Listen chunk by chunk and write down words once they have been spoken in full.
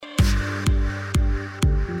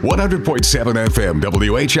100.7 FM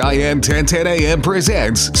WHIN 1010 AM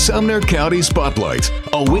presents Sumner County Spotlight,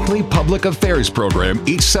 a weekly public affairs program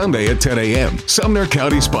each Sunday at 10 a.m. Sumner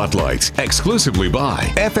County Spotlight, exclusively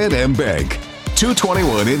by F&M Bank.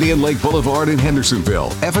 221 Indian Lake Boulevard in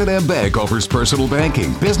Hendersonville. F&M Bank offers personal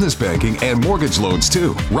banking, business banking, and mortgage loans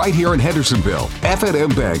too, right here in Hendersonville. F&M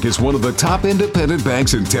Bank is one of the top independent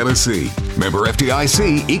banks in Tennessee. Member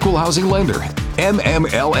FDIC, Equal Housing Lender.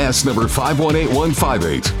 MMLS number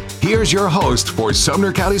 518158. Here's your host for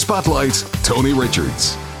Sumner County Spotlight, Tony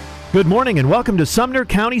Richards. Good morning and welcome to Sumner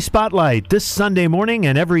County Spotlight this Sunday morning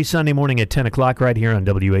and every Sunday morning at 10 o'clock right here on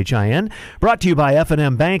WHIN. Brought to you by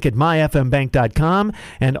F&M Bank at myfmbank.com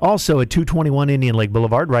and also at 221 Indian Lake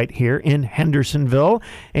Boulevard right here in Hendersonville.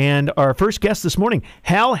 And our first guest this morning,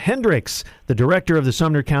 Hal Hendricks, the director of the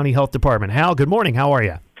Sumner County Health Department. Hal, good morning. How are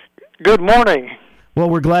you? Good morning. Well,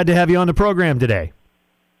 we're glad to have you on the program today.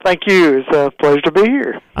 Thank you. It's a pleasure to be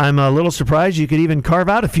here. I'm a little surprised you could even carve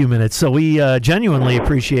out a few minutes, so we genuinely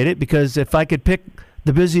appreciate it, because if I could pick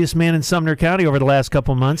the busiest man in Sumner County over the last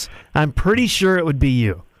couple months, I'm pretty sure it would be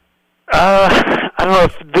you. I don't know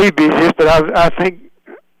if the busiest, but I think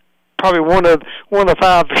probably one of the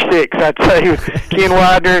 5 or 6. I'd say Ken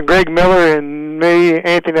Widener and Greg Miller and me,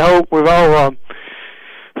 Anthony Hope. We've all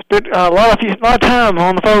spent a lot of time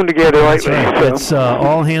on the phone together lately. That's right. So. It's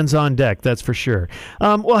all hands on deck, that's for sure.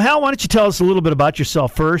 Well, Hal, why don't you tell us a little bit about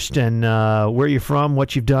yourself first, and where you're from,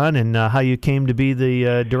 what you've done, and how you came to be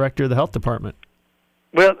the director of the health department.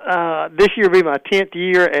 Well, this year will be my 10th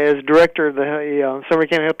year as director of the Sumner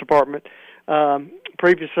County Health Department.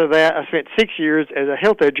 Previous to that, I spent 6 years as a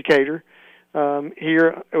health educator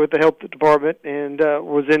here with the health department, and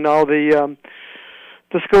was in all the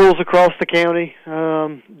schools across the county,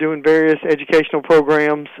 doing various educational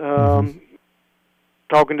programs,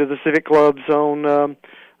 talking to the civic clubs on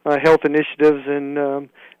health initiatives and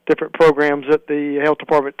different programs that the health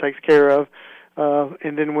department takes care of.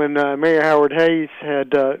 And then when Mayor Howard Hayes had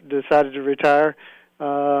decided to retire,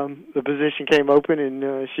 the position came open,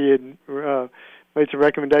 and she had made some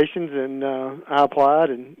recommendations, and I applied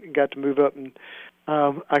and got to move up. And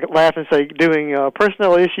I could laugh and say doing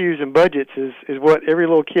personnel issues and budgets is what every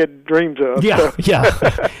little kid dreams of. Yeah, so.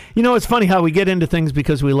 yeah. You know, it's funny how we get into things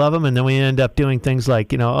because we love them, and then we end up doing things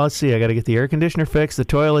like, let's see, I got to get the air conditioner fixed, the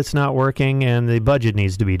toilet's not working, and the budget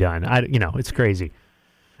needs to be done. It's crazy.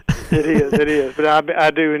 It is. But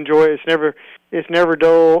I do enjoy it. It's never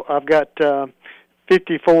dull. I've got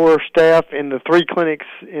 54 staff in the 3 clinics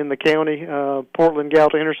in the county, Portland,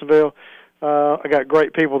 Gallatin, Hendersonville. I got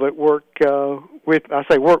great people that work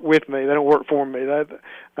work with me. They don't work for me.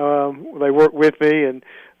 They work with me, and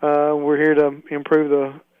we're here to improve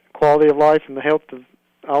the quality of life and the health of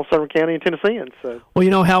all Sumner County and Tennesseans. So.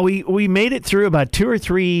 Well, how we made it through about 2 or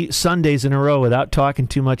 3 Sundays in a row without talking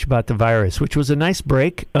too much about the virus, which was a nice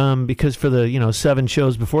break, because for the 7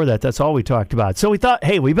 shows before that, that's all we talked about. So we thought,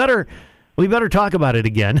 hey, we better talk about it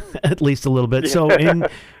again, at least a little bit. Yeah. So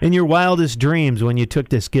in your wildest dreams, when you took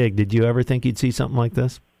this gig, did you ever think you'd see something like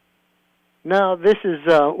this? No, this is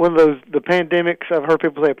one of the pandemics. I've heard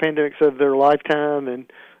people say pandemics of their lifetime,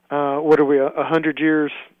 and what are we, 100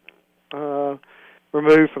 years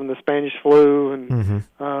removed from the Spanish flu, and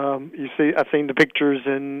I've seen the pictures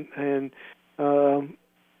and the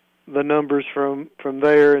numbers from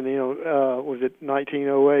there, and was it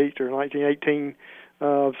 1908 or 1918?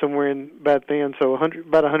 Somewhere in back then, so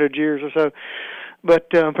about 100 years or so. But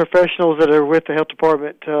professionals that are with the health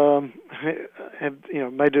department have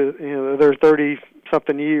made their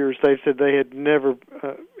 30-something years. They've said they had never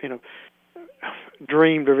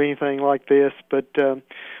dreamed of anything like this. But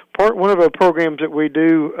one of our programs that we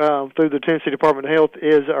do through the Tennessee Department of Health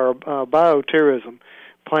is our bioterrorism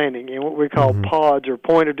planning, and what we call PODs, or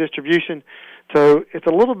point of distribution. So it's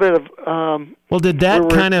a little bit of... well, did that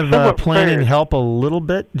kind of planning help a little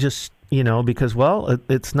bit? Just, because,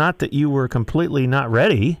 it's not that you were completely not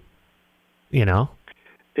ready, It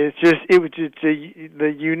was just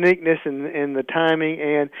the uniqueness and the timing,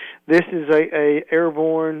 and this is a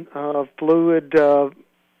airborne fluid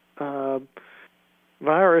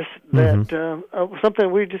virus that something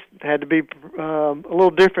we just had to be a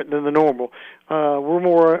little different than the normal. We're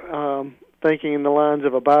more... thinking in the lines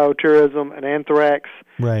of a bioterrorism, an anthrax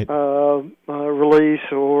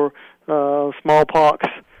release, or smallpox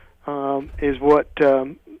is what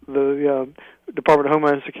the Department of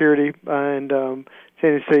Homeland Security and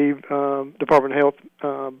Tennessee Department of Health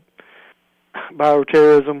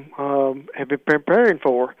bioterrorism have been preparing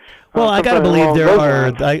for. Well, I got to believe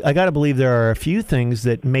I got to believe there are a few things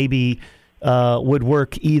that maybe would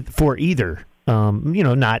work for either.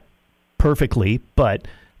 Not perfectly, but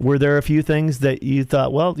Were there a few things that you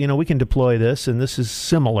thought, well, we can deploy this, and this is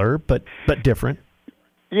similar but different?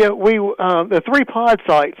 Yeah, we the 3 pod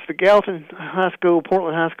sites, the Gallatin High School,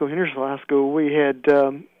 Portland High School, Hendersonville High School, we had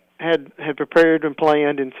prepared and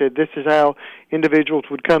planned and said this is how individuals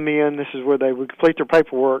would come in, this is where they would complete their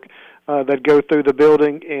paperwork, they'd go through the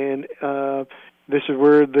building, and this is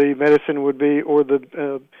where the medicine would be, or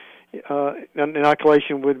the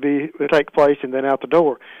inoculation would take place, and then out the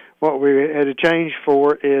door. What we had to change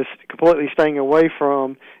for is completely staying away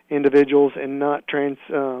from individuals and not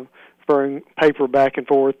transferring paper back and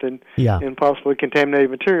forth and possibly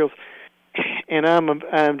contaminated materials. And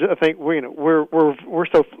I think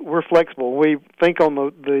we're flexible. We think on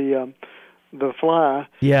the fly.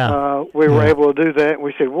 Yeah. We were able to do that. And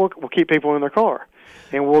we said we'll keep people in their car,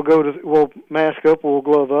 and we'll mask up, we'll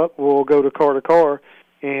glove up, we'll go to car,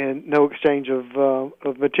 and no exchange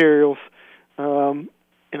of materials.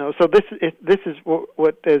 So this is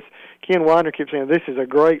what as Ken Widener keeps saying, this is a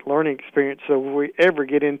great learning experience. So if we ever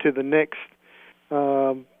get into the next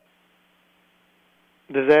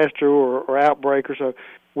disaster or outbreak or so,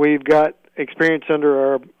 we've got experience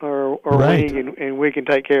under our wing, and we can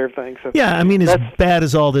take care of things. So yeah, I mean, as bad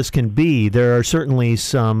as all this can be, there are certainly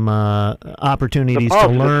some opportunities to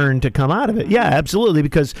learn to come out of it. Yeah, absolutely,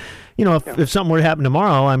 because if something were to happen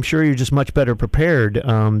tomorrow, I'm sure you're just much better prepared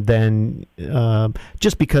than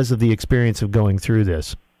just because of the experience of going through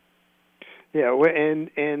this. Yeah,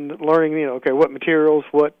 and learning, what materials,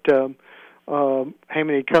 what how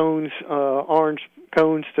many cones, orange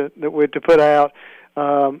cones to put out.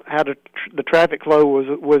 How the traffic flow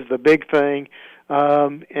was the big thing,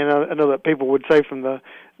 and I know that people would say from the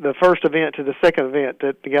first event to the second event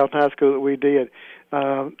at the Gallatin High School that we did,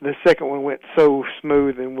 the second one went so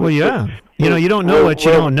smooth. And you don't know what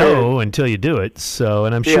you don't know until you do it. So,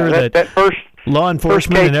 and I'm sure that first law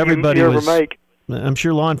enforcement and everybody was. I'm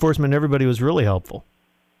sure law enforcement and everybody was really helpful.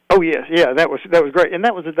 Oh yes, yeah, that was great, and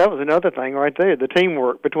that was another thing right there. The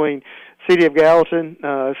teamwork between City of Gallatin,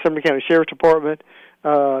 Sumner County Sheriff's Department,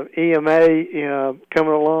 EMA,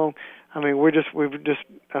 coming along. I mean,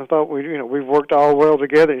 I thought we've worked all well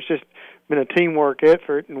together. It's just been a teamwork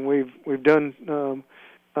effort, and we've done an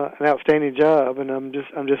outstanding job. And I'm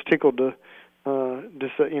just tickled to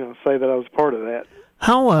say that I was part of that.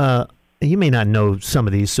 How you may not know some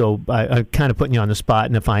of these, so I'm kind of putting you on the spot,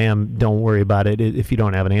 and if I am, don't worry about it. If you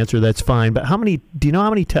don't have an answer, that's fine. But do you know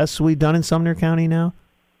how many tests we've done in Sumner County now?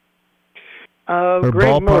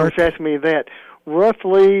 Greg Miller asked me that.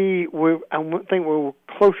 Roughly, I think we're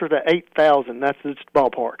closer to 8,000. That's the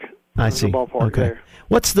ballpark. I see. The ballpark there.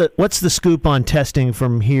 What's the scoop on testing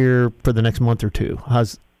from here for the next month or two?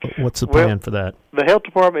 What's the plan for that? The health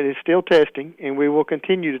department is still testing, and we will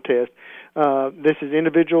continue to test. This is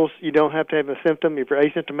individuals. You don't have to have a symptom. If you're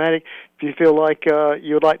asymptomatic, if you feel like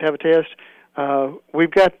you would like to have a test,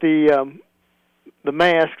 we've got the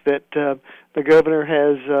mask that the governor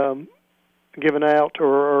has given out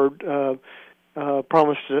or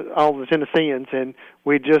promised to all the Tennesseans, and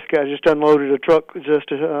we just unloaded a truck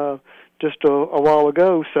just a while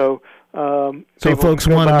ago. So folks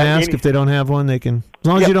want a mask. If they don't have one, they can. As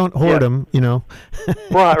long as you don't hoard them,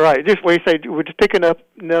 Right. Just we say we're just picking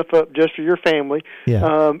enough up just for your family.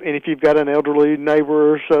 Yeah. And if you've got an elderly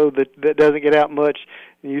neighbor or so that doesn't get out much,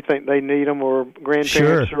 and you think they need them, or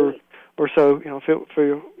grandparents or so, feel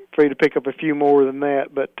free to pick up a few more than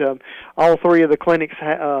that. But all 3 of the clinics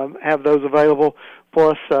have those available,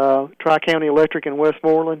 plus Tri-County Electric in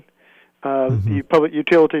Westmoreland, the Public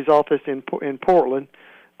Utilities Office in Portland,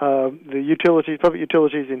 the Public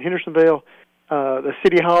Utilities in Hendersonville, the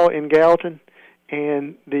City Hall in Gallatin,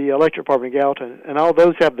 and the Electric Department in Gallatin. And all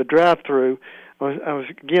those have the drive-through. I was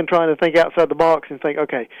again trying to think outside the box and think,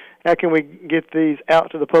 okay, how can we get these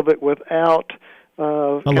out to the public without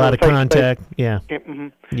a lot of contact? Yeah. Mm-hmm.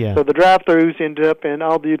 Yeah. So the drive-throughs ended up, and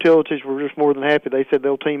all the utilities were just more than happy. They said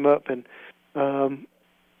they'll team up and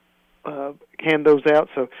hand those out.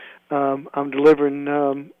 So I'm delivering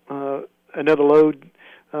another load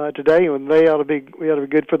today, and we ought to be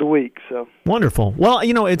good for the week. So wonderful. Well,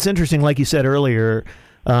 it's interesting, like you said earlier.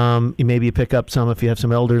 Maybe you pick up some if you have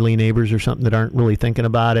some elderly neighbors or something that aren't really thinking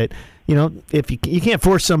about it. If you can't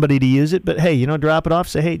force somebody to use it, but hey, drop it off.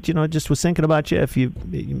 Say, hey, just was thinking about you. If you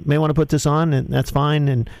may want to put this on, and that's fine.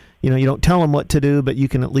 And you don't tell them what to do, but you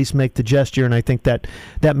can at least make the gesture. And I think that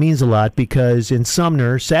means a lot, because in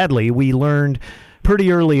Sumner, sadly, we learned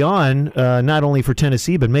pretty early on, not only for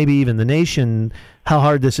Tennessee, but maybe even the nation, how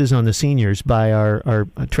hard this is on the seniors by our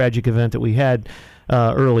tragic event that we had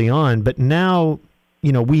early on. But now,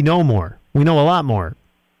 we know more. We know a lot more.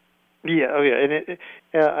 Yeah, and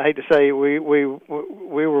I hate to say we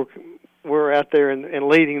were we're out there and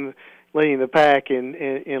leading the pack and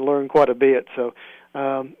learn quite a bit. So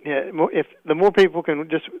if the more people can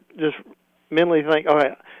just mentally think, all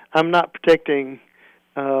right, I'm not protecting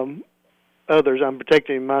others, I'm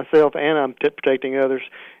protecting myself, and I'm protecting others,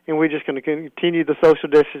 and we're just going to continue the social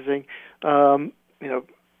distancing.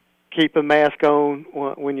 Keep a mask on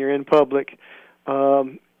when you're in public,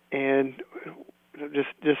 and just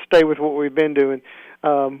stay with what we've been doing.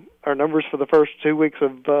 Our numbers for the first 2 weeks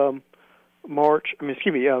of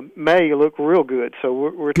May look real good, so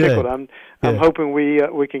we're tickled. I'm hoping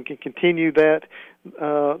we can continue that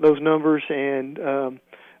those numbers and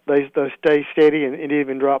they stay steady and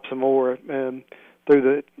even drop some more through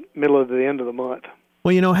the middle of the end of the month.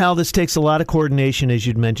 Well, Hal, this takes a lot of coordination, as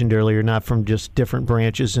you'd mentioned earlier, not from just different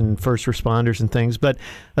branches and first responders and things, but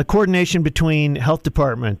a coordination between health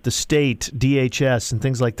department, the state, DHS, and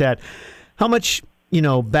things like that. How much,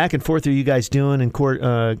 back and forth are you guys doing in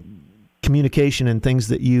communication and things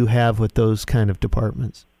that you have with those kind of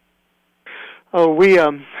departments? Oh, we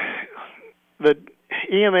the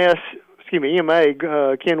EMA,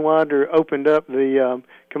 Ken Wilder opened up the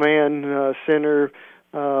command center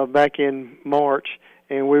back in March,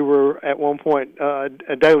 and we were at one point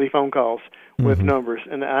daily phone calls with numbers,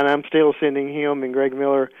 and I'm still sending him and Greg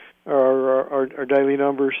Miller our daily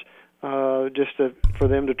numbers just for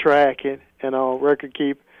them to track it, and I'll record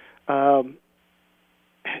keep.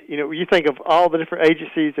 You think of all the different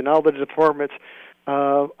agencies and all the departments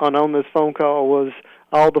on this phone call was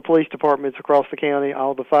all the police departments across the county,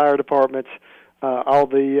 all the fire departments, all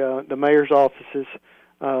the mayor's offices,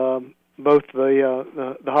 both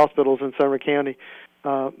the hospitals in Sumner County.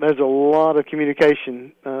 There's a lot of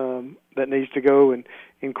communication that needs to go and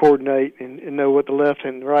coordinate and know what the left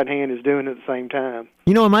and right hand is doing at the same time.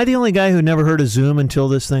 Am I the only guy who never heard of Zoom until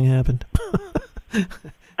this thing happened?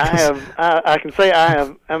 I can say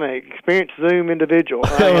I'm an experienced Zoom individual.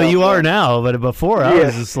 Well, you are now, but before I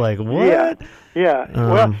was just like, what? Yeah.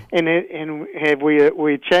 Well, and have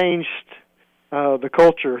we changed the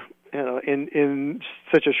culture in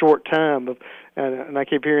such a short time? And I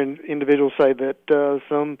keep hearing individuals say that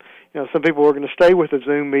some people are going to stay with the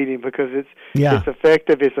Zoom meeting because it's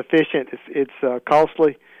effective, it's efficient, it's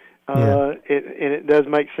costly, and it does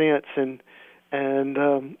make sense.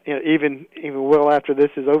 And even well after this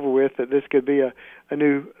is over with, that this could be a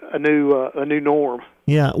new norm.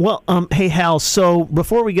 Yeah. Well, hey Hal. So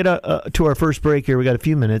before we get to our first break here, we got a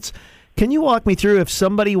few minutes. Can you walk me through, if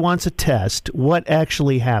somebody wants a test, what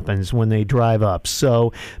actually happens when they drive up?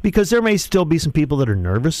 So, because there may still be some people that are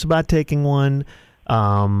nervous about taking one.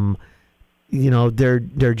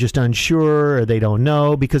 They're just unsure, or they don't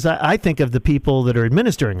know. Because I think of the people that are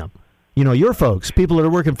administering them. Your folks, people that are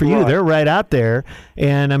working for you, right. They're right out there.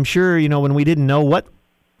 And I'm sure, when we didn't know what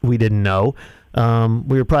we didn't know,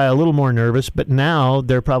 we were probably a little more nervous. But now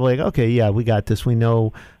they're probably like, okay, yeah, we got this. We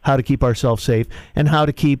know how to keep ourselves safe and how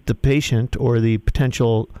to keep the patient or the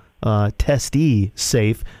potential testee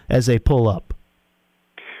safe as they pull up.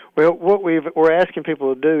 Well, what we're asking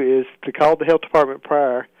people to do is to call the health department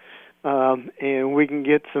prior, and we can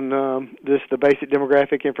get some just the basic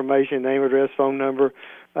demographic information, name, address, phone number.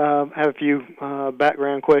 Have a few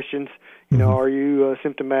background questions. Are you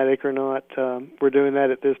symptomatic or not? We're doing that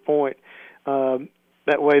at this point.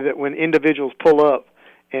 That way that when individuals pull up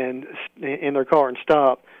and in their car and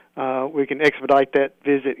stop, we can expedite that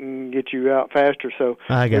visit and get you out faster. So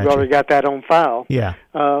we've already got that on file. Yeah.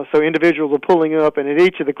 So individuals are pulling up, and at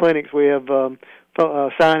each of the clinics we have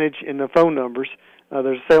signage and the phone numbers.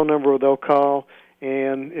 There's a cell number they'll call,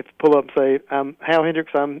 and if pull up and say, I'm Hal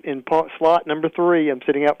Hendricks, I'm in slot number 3, I'm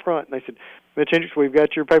sitting out front. And they said, Mitch Hendricks, we've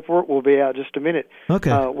got your paperwork, we'll be out just a minute.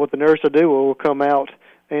 Okay. What the nurse will do, will come out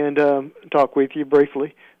and talk with you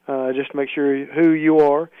briefly, just to make sure who you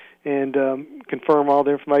are and confirm all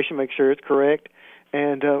the information, make sure it's correct.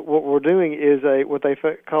 And what we're doing is what they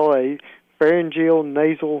call a pharyngeal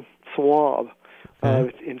nasal swab,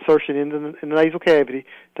 insertion into the nasal cavity,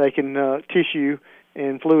 taking tissue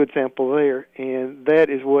and fluid sample there, and that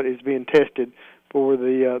is what is being tested for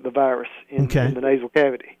the virus in the nasal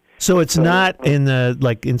cavity. So it's not in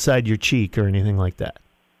the inside your cheek or anything like that.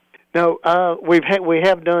 No, we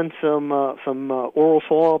have done some oral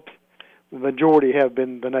swabs. The majority have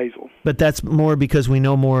been the nasal. But that's more because we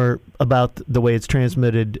know more about the way it's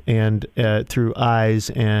transmitted and through eyes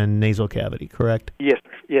and nasal cavity, correct? Yes,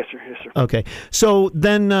 sir. Okay. So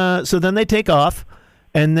then they take off,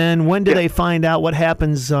 and then when do they find out what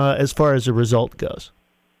happens as far as the result goes?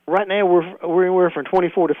 Right now we're anywhere from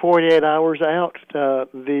 24 to 48 hours out.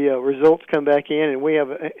 The results come back in, and we have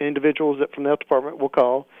individuals that from the health department will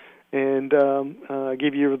call and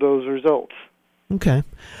give you those results. Okay.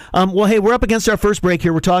 Well, hey, we're up against our first break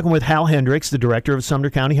here. We're talking with Hal Hendricks, the director of Sumner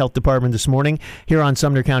County Health Department this morning here on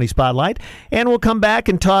Sumner County Spotlight. And we'll come back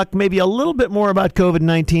and talk maybe a little bit more about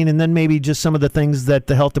COVID-19 and then maybe just some of the things that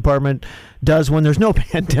the health department does when there's no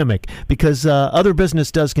pandemic, because other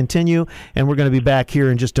business does continue. And we're going to be back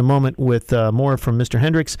here in just a moment with more from Mr.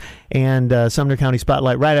 Hendricks and Sumner County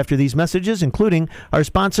Spotlight right after these messages, including our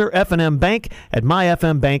sponsor, F&M Bank at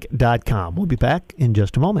myfmbank.com. We'll be back in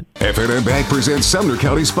just a moment. F&M Bank presents Sumner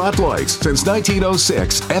County Spotlights. Since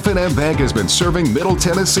 1906, F&M Bank has been serving Middle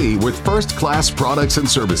Tennessee with first-class products and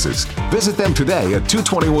services. Visit them today at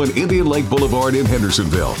 221 Indian Lake Boulevard in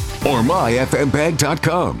Hendersonville or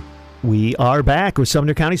myfmbank.com. We are back with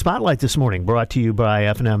Sumner County Spotlight this morning, brought to you by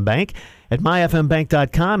F&M Bank at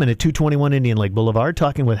myfmbank.com and at 221 Indian Lake Boulevard,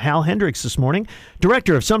 talking with Hal Hendricks this morning,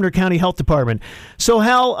 director of Sumner County Health Department. So,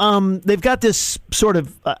 Hal, they've got this sort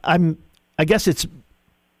of, I guess it's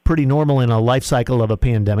pretty normal in a life cycle of a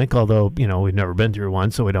pandemic, although, we've never been through one,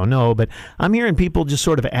 so we don't know. But I'm hearing people just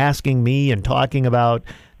sort of asking me and talking about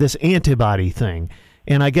this antibody thing.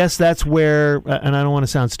 And I guess that's where, and I don't want to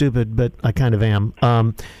sound stupid, but I kind of am,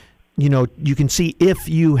 you can see if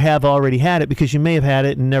you have already had it because you may have had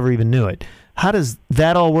it and never even knew it. How does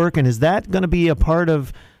that all work? And is that going to be a part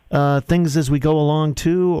of things as we go along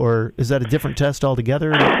too, or is that a different test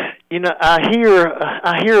altogether? I hear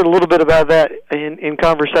a little bit about that in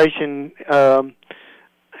conversation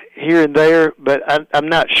here and there, but I'm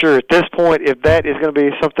not sure at this point if that is going to be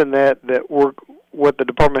something that what the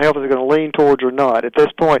Department of Health is going to lean towards or not. At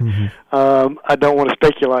this point, I don't want to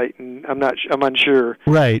speculate, and I'm unsure.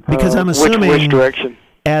 Right, because I'm assuming which direction.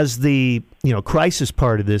 As the crisis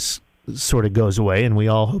part of this sort of goes away, and we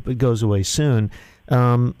all hope it goes away soon.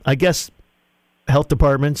 I guess health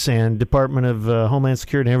departments and Department of Homeland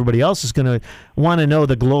Security and everybody else is going to want to know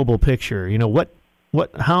the global picture.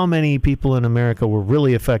 How many people in America were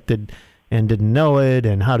really affected and didn't know it,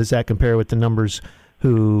 and how does that compare with the numbers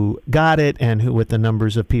who got it and with the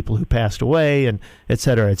numbers of people who passed away, and et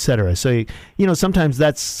cetera, et cetera. So, sometimes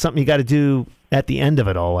that's something you got to do at the end of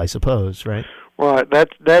it all, I suppose, right? Right. That's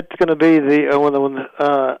going to be the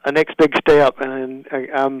a next big step, and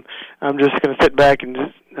I'm just going to sit back and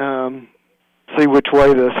just see which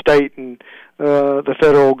way the state and the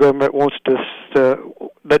federal government wants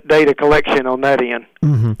the data collection on that end.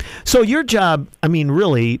 Mm-hmm. So your job,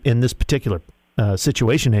 really in this particular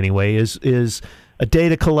situation anyway, is a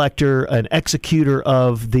data collector, an executor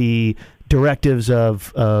of the directives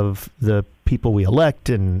of the people we elect,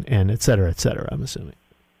 and et cetera, I'm assuming.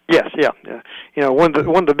 Yes, yeah. One of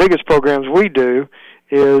the biggest programs we do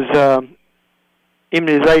is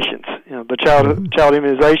immunizations. The child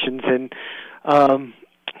immunizations, and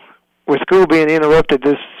with school being interrupted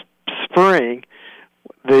this spring,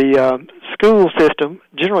 the school system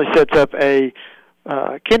generally sets up a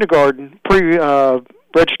kindergarten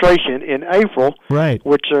registration in April, right?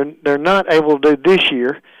 Which they're not able to do this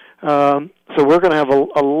year. So we're going to have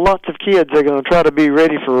a lots of kids that are going to try to be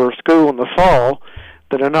ready for school in the fall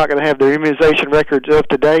that are not going to have their immunization records up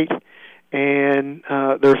to date and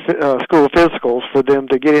their school physicals for them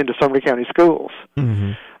to get into Sumner County schools.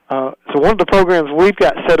 Mm-hmm. So one of the programs we've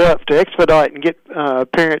got set up to expedite and get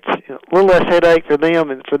parents a little less headache for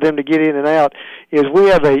them and for them to get in and out is we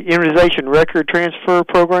have a immunization record transfer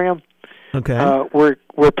program. Okay.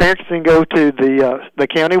 Where parents can go to the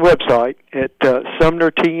county website at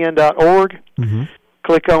sumnertn.org, mm-hmm.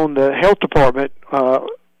 click on the health department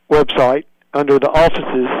website under the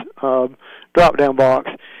offices drop-down box,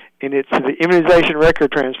 and it's the immunization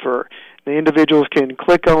record transfer. The individuals can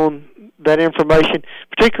click on that information,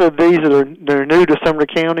 particularly these that are new to Sumner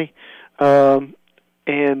County, and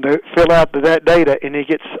fill out that data, and it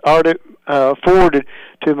gets forwarded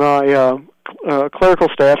to my clerical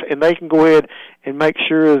staff, and they can go ahead and make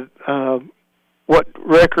sure what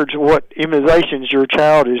records, what immunizations your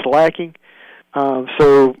child is lacking.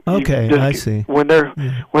 I see. When they're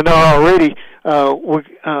already,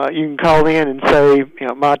 you can call in and say,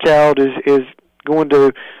 my child is going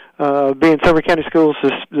to be in Sumner County schools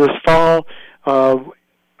this fall.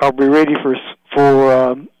 I'll be ready for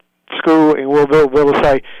school, and we'll be able to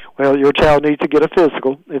say, well, your child needs to get a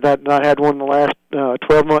physical. If they've not had one in the last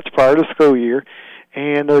 12 months prior to the school year,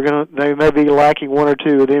 and they may be lacking one or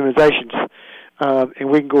two of the immunizations, and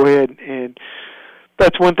we can go ahead and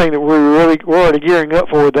that's one thing that we're already gearing up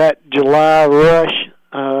for, that July rush,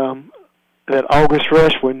 that August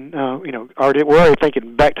rush when we're already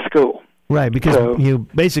thinking back to school. Right, because you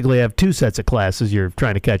basically have two sets of classes you're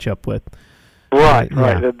trying to catch up with. Right.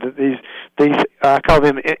 Yeah. These I call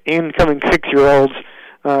them incoming 6-year-olds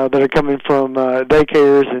that are coming from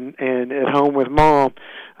daycares and at home with mom.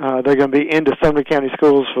 they're going to be into Sumner County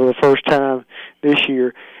schools for the first time this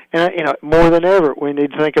year. And, more than ever, we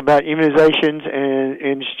need to think about immunizations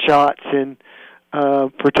and shots and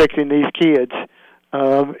protecting these kids.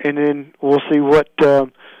 And then we'll see what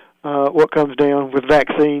comes down with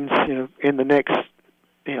vaccines, in the next,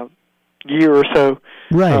 year or so.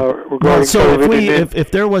 Right. Regarding so COVID.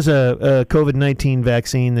 if there was a COVID-19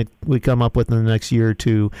 vaccine that we come up with in the next year or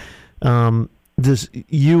two,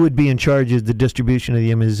 you would be in charge of the distribution of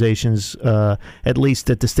the immunizations, at least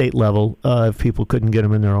at the state level, if people couldn't get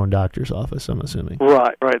them in their own doctor's office, I'm assuming.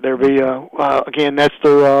 Right. There'll be, again, that's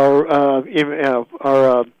through our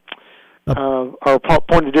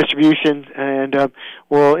point of distribution, and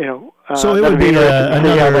so it would be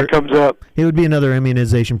another. How that comes up. It would be another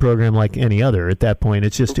immunization program like any other. At that point,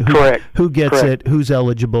 it's just who gets it, who's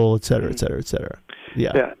eligible, et cetera, et cetera, et cetera.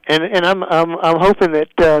 Yeah. And I'm hoping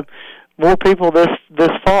that more people this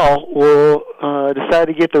fall will decide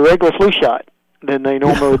to get the regular flu shot than they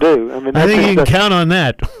normally do. I think you can count on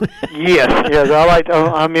that. Yes.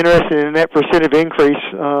 I'm interested in that percent of increase.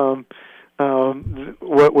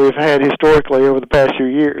 What we've had historically over the past few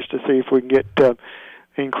years, to see if we can get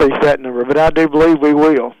increase that number. But I do believe we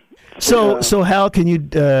will. So how can you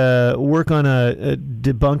work on a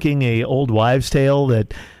debunking a old wives' tale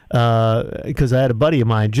that? Because I had a buddy of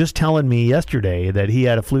mine just telling me yesterday that he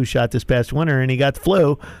had a flu shot this past winter and he got the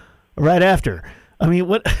flu right after. I mean,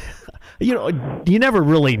 what? You never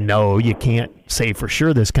really know. You can't say for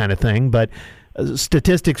sure this kind of thing, but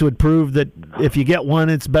statistics would prove that if you get one,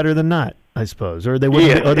 it's better than not, I suppose, or they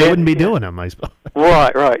wouldn't be doing them, I suppose.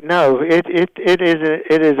 Right. No, it is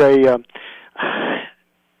a.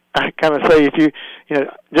 I kind of say, if you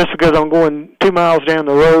just because I'm going 2 miles down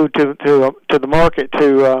the road to the market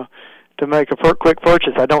to make a quick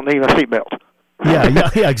purchase, I don't need a seatbelt. Yeah,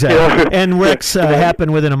 exactly. And wrecks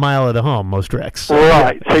happen within a mile of the home. Most wrecks.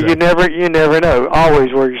 Right. So you never know.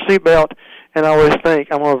 Always wear your seatbelt, and always think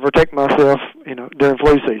I'm going to protect myself. During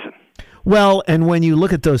flu season. Well, and when you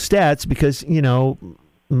look at those stats, because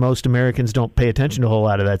most Americans don't pay attention to a whole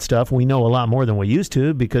lot of that stuff. We know a lot more than we used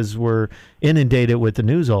to because we're inundated with the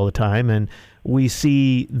news all the time, and we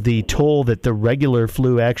see the toll that the regular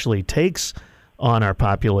flu actually takes on our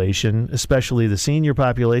population, especially the senior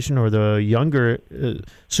population or the younger,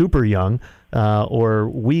 super young, or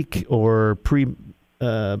weak or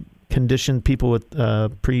pre-conditioned people with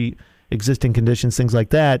pre-existing conditions, things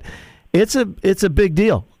like that. It's a big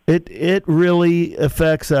deal. It really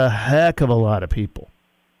affects a heck of a lot of people.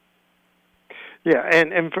 Yeah,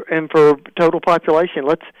 and for total population,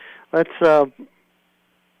 let's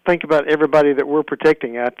think about everybody that we're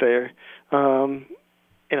protecting out there. And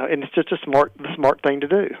it's just a smart thing to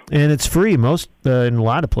do. And it's free in a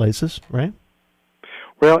lot of places, right?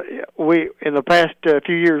 Well, we in the past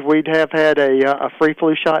few years we'd have had a free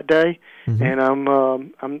flu shot day, mm-hmm. and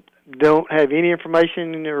I'm don't have any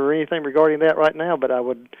information or anything regarding that right now, but I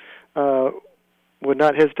would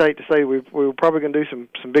not hesitate to say we're probably going to do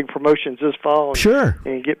some big promotions this fall. Sure.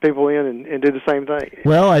 And get people in and do the same thing.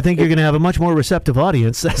 Well, I think you're going to have a much more receptive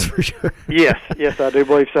audience, that's for sure. Yes, I do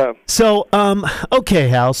believe so. So, okay,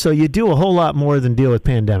 Hal, so you do a whole lot more than deal with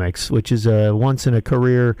pandemics, which is a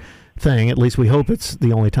once-in-a-career thing. At least we hope it's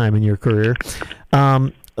the only time in your career.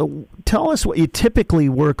 Tell us what you typically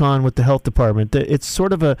work on with the health department. It's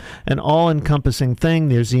sort of an all-encompassing thing.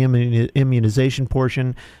 There's the immunization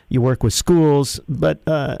portion. You work with schools, but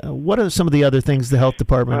what are some of the other things the health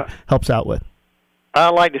department helps out with? I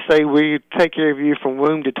like to say we take care of you from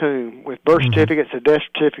womb to tomb with birth mm-hmm. certificates and death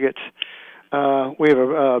certificates. We have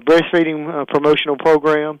a breastfeeding promotional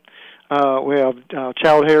program. We have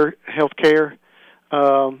child health care.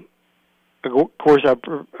 Of course, our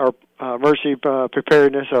emergency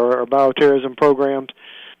preparedness, our bioterrorism programs,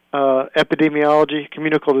 epidemiology,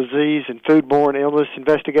 communicable disease, and foodborne illness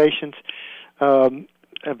investigations. I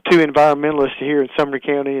have 2 environmentalists here in Sumner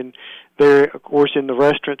County, and they're, of course, in the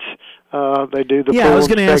restaurants. They do the I was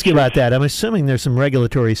going to ask you about that. I'm assuming there's some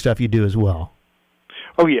regulatory stuff you do as well.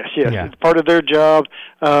 Oh, yes. Yeah. Part of their job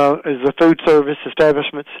is the food service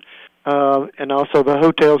establishments, and also the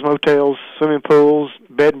hotels, motels, swimming pools,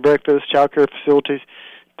 bed and breakfast, child care facilities,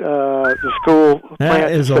 the school. That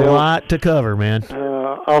is itself. A lot to cover, man.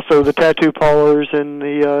 Also the tattoo parlors and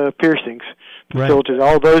the piercings facilities. Right.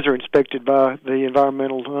 All those are inspected by the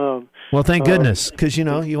environmental. Well, thank goodness, because you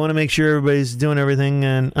want to make sure everybody's doing everything,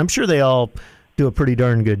 and I'm sure they all do a pretty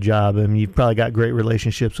darn good job. I mean, you've probably got great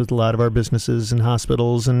relationships with a lot of our businesses and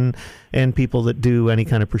hospitals and people that do any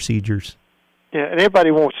kind of procedures. Yeah, and everybody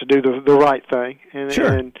wants to do the right thing, and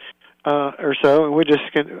we're just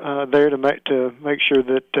there to make sure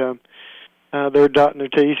that they're dotting their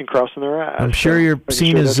T's and crossing their I's. I'm sure you're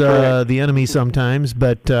seen as the enemy sometimes,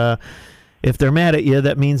 but if they're mad at you,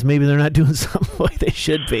 that means maybe they're not doing something the way they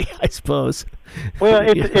should be, I suppose. Well,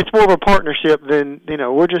 it's more of a partnership than,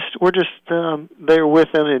 we're just there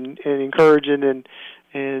with them and encouraging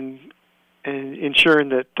and ensuring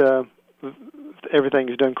that everything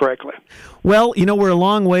is done correctly. Well, we're a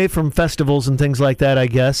long way from festivals and things like that, I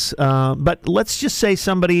guess. But let's just say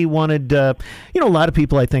somebody wanted, a lot of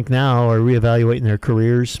people I think now are reevaluating their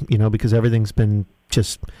careers, because everything's been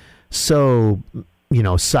just so,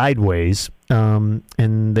 sideways.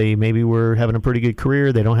 And they maybe were having a pretty good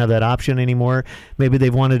career. They don't have that option anymore. Maybe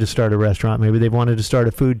they've wanted to start a restaurant. Maybe they've wanted to start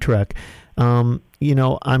a food truck. I'm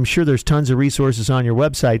sure there's tons of resources on your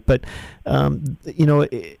website, but,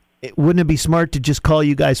 wouldn't it be smart to just call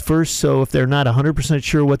you guys first, so if they're not 100%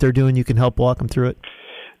 sure what they're doing, you can help walk them through it?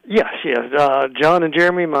 Yes. John and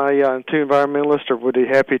Jeremy, my two environmentalists, would be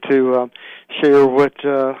happy to share what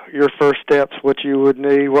your first steps, what you would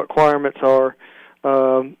need, what requirements are.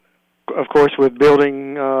 Of course, with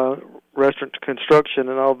building restaurant construction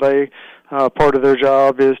and all, part of their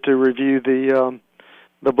job is to review the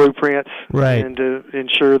blueprints, right, and to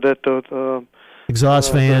ensure that the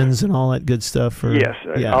exhaust fans and all that good stuff. Yes,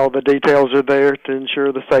 all the details are there to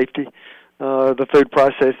ensure the safety, the food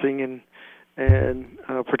processing, and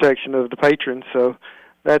protection of the patrons. So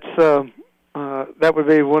that would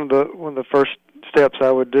be one of the first steps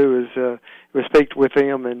I would do is speak with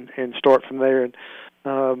them and start from there and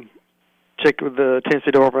check with the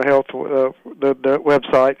Tennessee Department of Health, the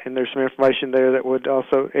website, and there's some information there that would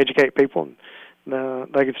also educate people, and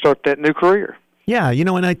they could start that new career. Yeah,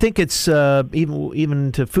 and I think it's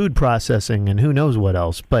even to food processing and who knows what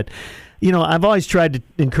else. But, I've always tried to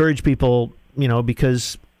encourage people,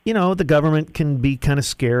 because, the government can be kind of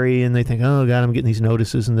scary and they think, oh, God, I'm getting these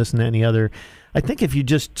notices and this and that and the other. I think if you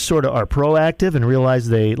just sort of are proactive and realize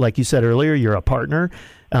like you said earlier, you're a partner,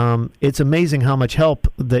 it's amazing how much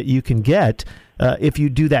help that you can get if you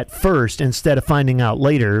do that first instead of finding out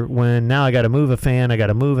later when now I got to move a fan, I got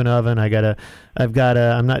to move an oven, I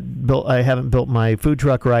haven't built my food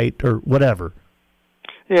truck right or whatever.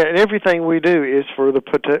 Yeah, and everything we do is for the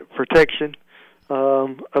protection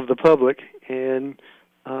of the public, and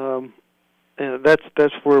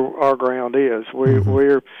that's where our ground is. We're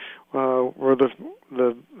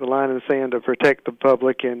the line in the sand to protect the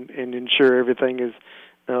public and ensure everything is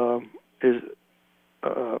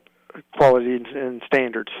quality and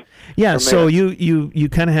standards. Yeah, so you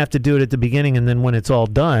kind of have to do it at the beginning, and then when it's all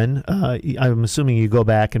done, I'm assuming you go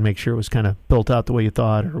back and make sure it was kind of built out the way you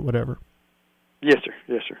thought or whatever. Yes, sir.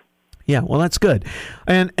 Yeah, well, that's good.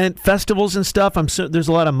 And festivals and stuff, there's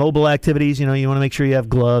a lot of mobile activities. You want to make sure you have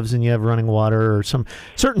gloves and you have running water or some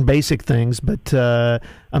certain basic things. But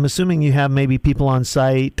I'm assuming you have maybe people on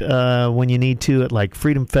site when you need to at like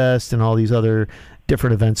Freedom Fest and all these other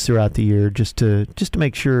different events throughout the year, just to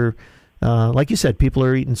make sure, like you said, people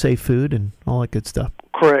are eating safe food and all that good stuff.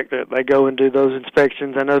 Correct. They go and do those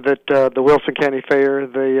inspections. I know that the Wilson County Fair,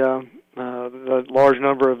 the large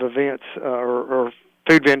number of events or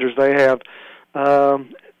food vendors they have,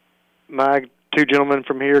 my two gentlemen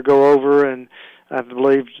from here go over, and I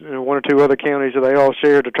believe one or two other counties that they all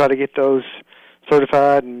share to try to get those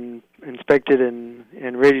certified and inspected and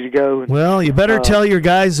ready to go. Well, you better tell your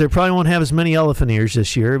guys they probably won't have as many elephant ears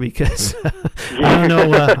this year because I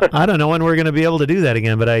don't know when we're going to be able to do that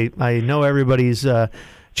again. But I know everybody's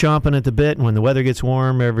chomping at the bit, and when the weather gets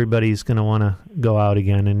warm, everybody's going to want to go out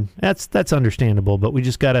again, and that's understandable. But we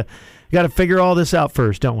just gotta figure all this out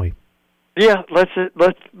first, don't we? Yeah, let's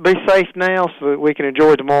be safe now so that we can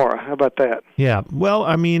enjoy tomorrow. How about that? Yeah. Well,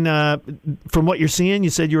 I mean, from what you're seeing, you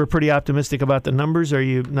said you were pretty optimistic about the numbers. Are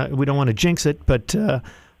you? We don't want to jinx it, but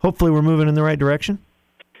hopefully we're moving in the right direction.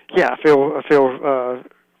 Yeah, I feel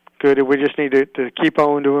good. We just need to keep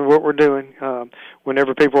on doing what we're doing.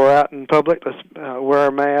 Whenever people are out in public, let's wear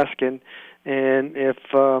our mask, and if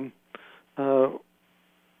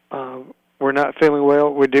we're not feeling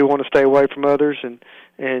well, we do want to stay away from others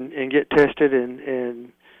and get tested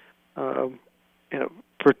and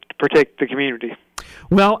protect the community.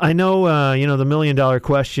 Well, I know the $1 million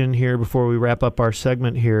question here before we wrap up our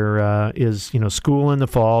segment here is school in the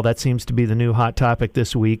fall. That seems to be the new hot topic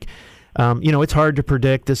this week. It's hard to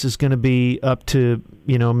predict. This is going to be up to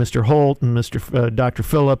Mr. Holt and Dr.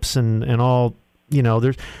 Phillips and all.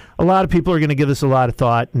 There's a lot of people are going to give this a lot of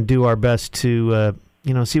thought and do our best to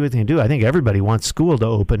see what they can do. I think everybody wants school to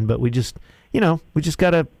open, but we just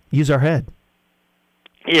got to use our head.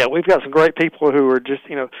 Yeah, we've got some great people who are just,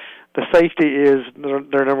 the safety is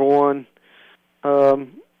their number one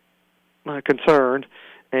concern,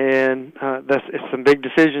 and it's some big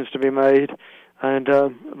decisions to be made, and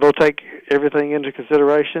they'll take everything into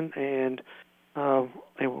consideration, and we'll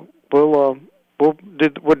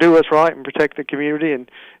do what's right and protect the community and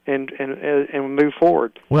move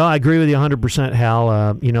forward. Well, I agree with you 100%,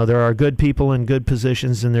 Hal. There are good people in good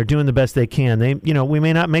positions, and they're doing the best they can. We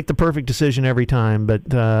may not make the perfect decision every time,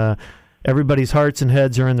 but everybody's hearts and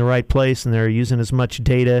heads are in the right place, and they're using as much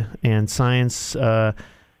data and science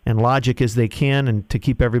and logic as they can, and to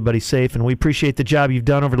keep everybody safe. And we appreciate the job you've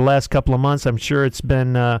done over the last couple of months. I'm sure it's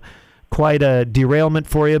been quite a derailment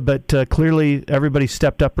for you, but clearly everybody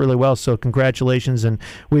stepped up really well, so congratulations, and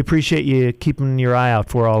we appreciate you keeping your eye out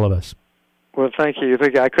for all of us. Well, thank you.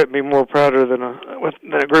 I couldn't be more prouder than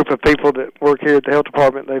a group of people that work here at the health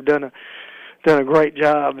department. They've done a great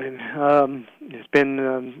job, and it's been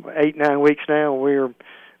 8-9 weeks now. We're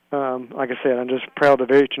like I said, I'm just proud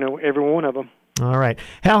of every one of them. All right.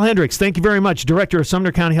 Hal Hendricks, thank you very much, Director of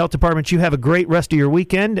Sumner County Health Department. You have a great rest of your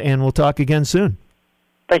weekend, and we'll talk again soon.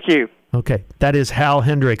 Thank you. Okay, that is Hal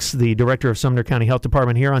Hendricks, the Director of Sumner County Health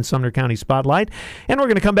Department here on Sumner County Spotlight. And we're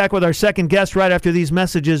going to come back with our second guest right after these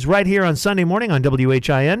messages right here on Sunday morning on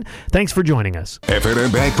WHIN. Thanks for joining us.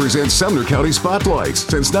 F&M Bank presents Sumner County Spotlights.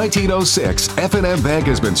 Since 1906, F&M Bank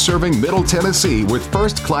has been serving Middle Tennessee with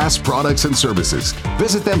first-class products and services.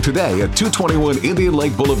 Visit them today at 221 Indian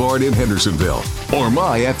Lake Boulevard in Hendersonville or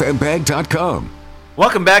myfmbank.com.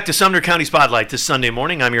 Welcome back to Sumner County Spotlight this Sunday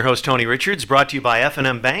morning. I'm your host, Tony Richards, brought to you by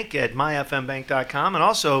F&M Bank at myfmbank.com and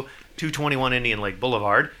also 221 Indian Lake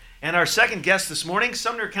Boulevard. And our second guest this morning,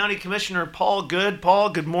 Sumner County Commissioner Paul Good. Paul,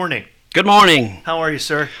 good morning. Good morning. How are you,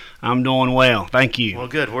 sir? I'm doing well. Thank you. Well,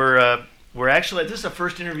 good. We're actually, this is the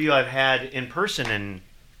first interview I've had in person in,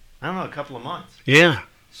 a couple of months. Yeah.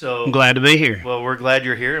 So I'm glad to be here. Well, we're glad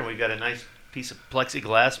you're here, and we've got a nice piece of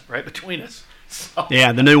plexiglass right between us. So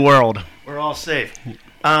yeah, the new world. We're all safe.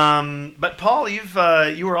 But Paul,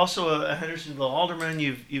 you were also a Hendersonville alderman.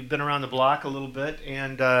 You've been around the block a little bit,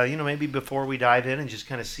 and maybe before we dive in and just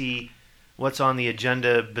kind of see what's on the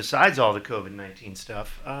agenda besides all the COVID-19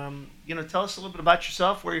 stuff, tell us a little bit about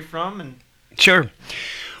yourself, where you're from, and Sure.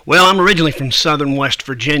 Well, I'm originally from southern West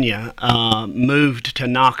Virginia. Moved to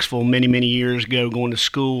Knoxville many, many years ago, going to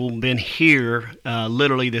school. Been here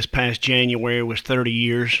literally this past January was 30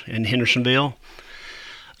 years in Hendersonville.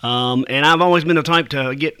 And I've always been the type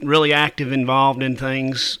to get really active, involved in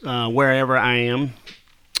things wherever I am.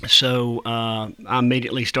 So I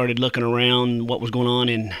immediately started looking around what was going on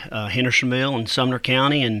in Hendersonville and Sumner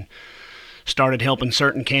County and started helping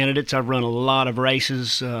certain candidates. I've run a lot of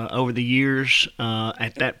races over the years.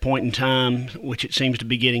 At that point in time, which it seems to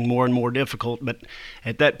be getting more and more difficult, but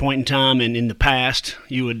at that point in time and in the past,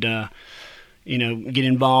 you would get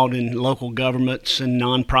involved in local governments and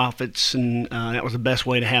nonprofits, and that was the best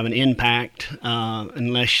way to have an impact,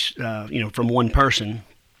 unless from one person.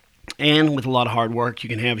 And with a lot of hard work, you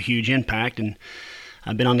can have a huge impact. And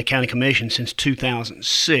I've been on the county commission since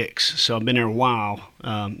 2006, so I've been there a while.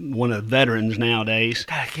 One of the veterans nowadays.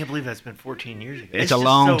 God, I can't believe that's been 14 years ago. It's a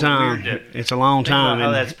long time. It's a long time.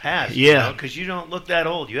 How that's passed. Yeah, because you don't look that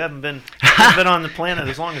old. You haven't been on the planet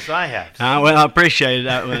as long as I have. Well, I appreciate it.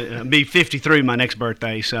 I'll be 53 my next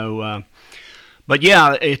birthday. So, but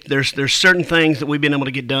yeah, there's certain things that we've been able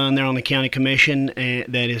to get done there on the county commission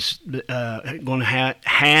that is going to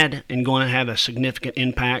have a significant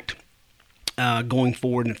impact. Going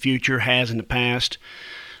forward in the future, has in the past.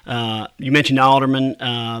 You mentioned alderman.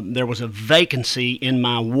 There was a vacancy in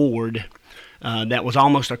my ward that was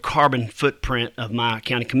almost a carbon footprint of my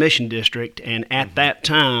county commission district. And at that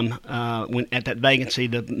time, when at that vacancy,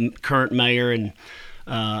 the current mayor and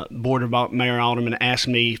board of mayor alderman asked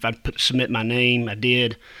me if I'd submit my name. I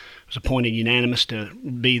did. I was appointed unanimous to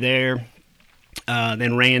be there.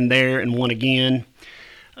 Then ran there and won again.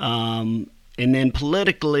 And then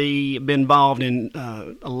politically, been involved in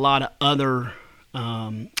a lot of other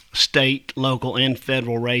state, local, and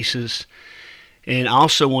federal races. And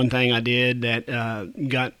also one thing I did that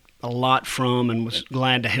got a lot from and was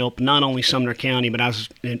glad to help not only Sumner County, but I've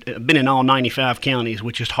been in all 95 counties,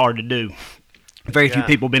 which is hard to do. Very few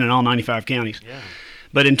people have been in all 95 counties. Yeah.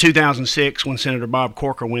 But in 2006, when Senator Bob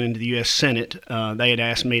Corker went into the U.S. Senate, they had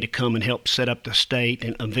asked me to come and help set up the state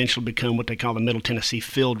and eventually become what they call the Middle Tennessee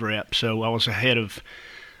field rep. So I was ahead of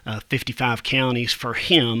 55 counties for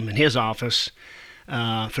him in his office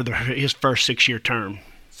for his first 6-year term.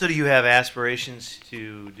 So do you have aspirations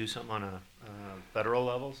to do something on a federal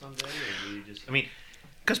level someday? Or do you just,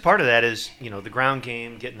 because part of that is, the ground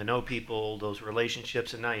game, getting to know people, those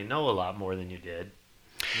relationships, and now you know a lot more than you did.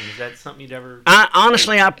 Is that something you'd ever?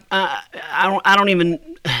 Honestly, I don't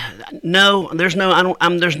even. No, there's no. I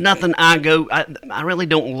don't. There's nothing. I really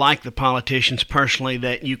don't like the politicians personally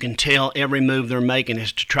that you can tell every move they're making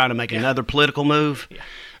is to try to make another political move.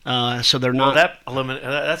 Yeah. So they're not.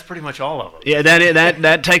 That's pretty much all of them. Yeah,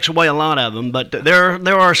 that takes away a lot of them. But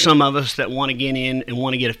there are some of us that want to get in and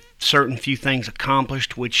want to get a certain few things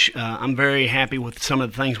accomplished, which I'm very happy with some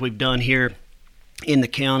of the things we've done here in the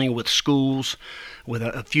county with schools, with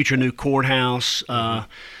a future new courthouse.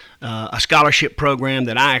 A scholarship program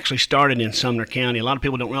that I actually started in Sumner County. A lot of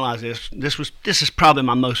people don't realize this. This is probably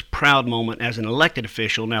my most proud moment as an elected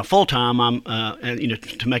official. Now, full time, I'm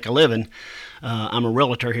to make a living. I'm a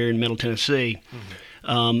realtor here in Middle Tennessee,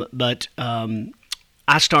 but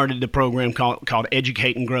I started the program called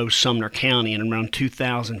Educate and Grow Sumner County in around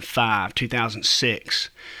 2005, 2006.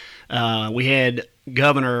 We had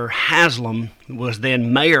Governor Haslam, was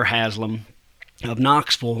then Mayor Haslam, of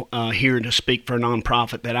Knoxville here to speak for a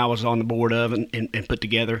nonprofit that I was on the board of and put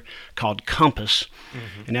together called Compass,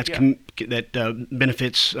 and that's that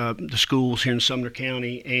benefits the schools here in Sumner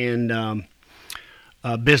County and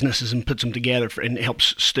businesses and puts them together and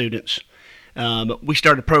helps students. But we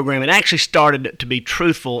started a program. It actually started, to be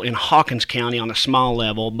truthful, in Hawkins County on a small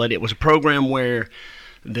level, but it was a program where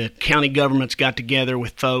the county governments got together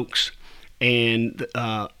with folks and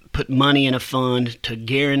put money in a fund to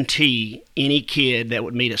guarantee any kid that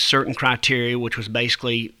would meet a certain criteria, which was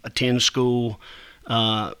basically attend school,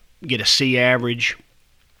 get a C average,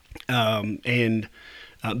 and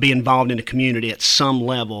be involved in the community at some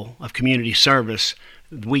level of community service.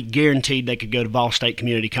 We guaranteed they could go to Vol State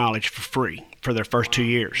Community College for free for their first 2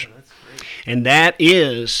 years. And that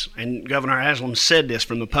is, and Governor Haslam said this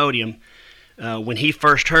from the podium, when he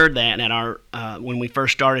first heard that when we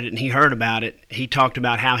first started it and he heard about it, he talked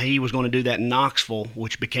about how he was going to do that in Knoxville,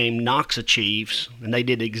 which became Knox Achieves, and they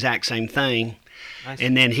did the exact same thing.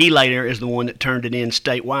 And then he later is the one that turned it in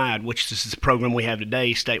statewide, which is the program we have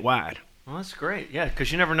today statewide. Well, that's great. Yeah,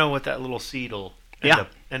 because you never know what that little seed will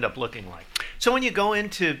end up looking like. So when you go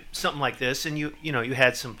into something like this, and you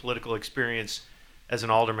had some political experience as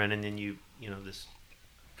an alderman, and then this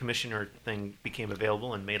commissioner thing became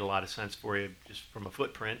available and made a lot of sense for you just from a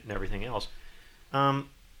footprint and everything else.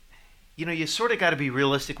 You sort of got to be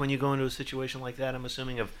realistic when you go into a situation like that. I'm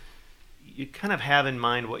assuming you kind of have in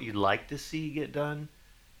mind what you'd like to see get done,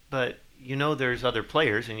 but there's other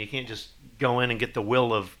players, and you can't just go in and get the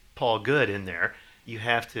will of Paul Good in there. You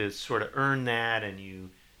have to sort of earn that, and you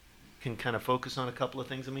can kind of focus on a couple of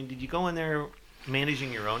things. I mean, did you go in there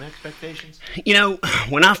managing your own expectations?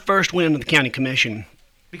 When I first went into the county commission,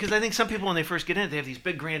 because I think some people, when they first get in it, they have these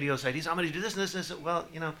big grandiose ideas. I'm going to do this and this and this. Well,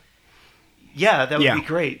 that would be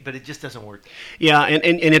great, but it just doesn't work. Yeah, and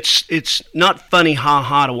it's not funny,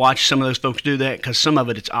 to watch some of those folks do that, because some of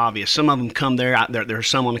it's obvious. Some of them come there. There's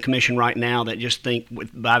some on the commission right now that just think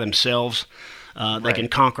by themselves they can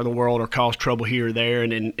conquer the world or cause trouble here or there,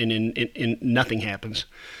 and nothing happens.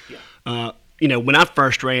 Yeah. When I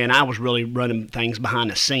first ran, I was really running things behind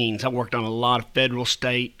the scenes. I worked on a lot of federal,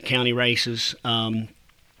 state, county races.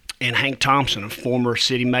 And Hank Thompson, a former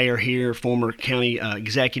city mayor here, former county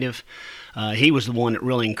executive, he was the one that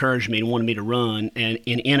really encouraged me and wanted me to run. And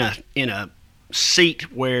in a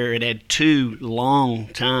seat where it had two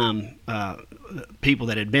long-time people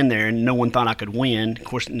that had been there, and no one thought I could win. Of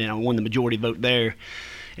course, I won the majority vote there,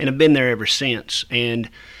 and I've been there ever since.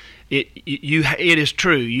 And it is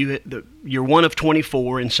true. You're one of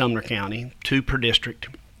 24 in Sumner County, 2 per district.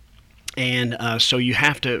 And so you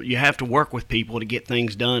have to work with people to get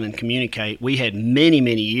things done and communicate. We had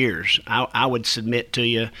many years. I would submit to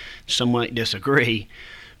you, some might disagree,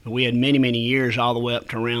 but we had many years all the way up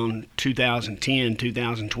to around 2010,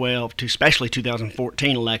 2012, especially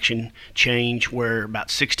 2014 election change, where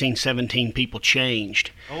about 16, 17 people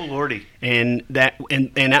changed. Oh Lordy! And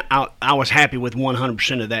I was happy with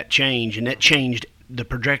 100% of that change, and that changed the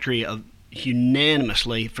trajectory of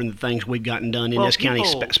unanimously from the things we've gotten done in this county,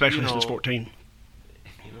 especially since 14.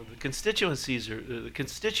 The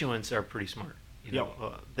constituents are pretty smart.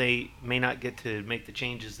 They may not get to make the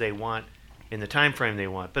changes they want in the time frame they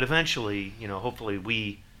want, but eventually, hopefully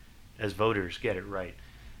we as voters get it right.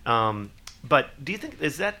 But do you think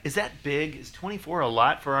is that big? Is 24 a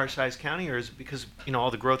lot for our size county, or is it because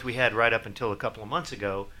all the growth we had right up until a couple of months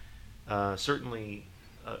ago? Certainly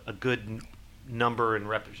a good number and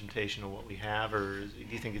representation of what we have, or do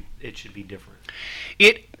you think it should be different?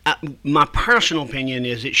 My personal opinion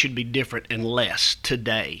is it should be different and less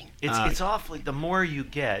today. It's awfully, the more you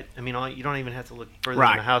get, you don't even have to look further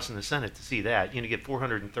than the House and the Senate to see that. You get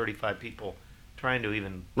 435 people trying to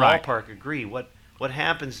even ballpark agree. What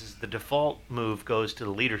happens is the default move goes to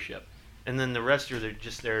the leadership. and then the rest are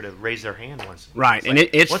just there to raise their hand once. Right, and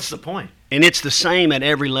it's what's the point? And it's the same at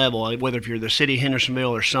every level, whether if you're the city of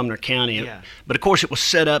Hendersonville or Sumner County. Yeah. But of course, it was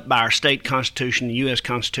set up by our state constitution, the U.S.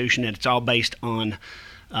 Constitution, and it's all based on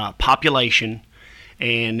population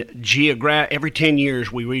and every 10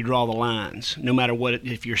 years we redraw the lines, no matter what,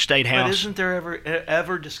 if your state house. But isn't there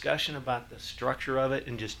ever discussion about the structure of it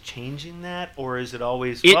and just changing that, or is it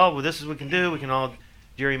always this is what we can do? We can all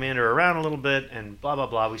gerrymander around a little bit and blah blah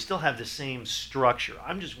blah. We still have the same structure.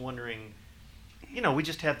 I'm just wondering, we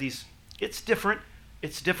just have these. It's different.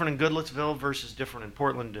 It's different in Goodlettsville versus different in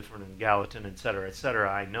Portland, different in Gallatin, et cetera, et cetera.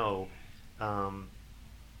 I know.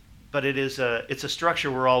 But it's a structure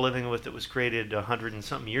we're all living with that was created 100 and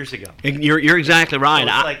something years ago. You're exactly right.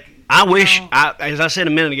 So I wish, as I said a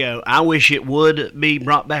minute ago, I wish it would be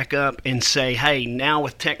brought back up and say, hey, now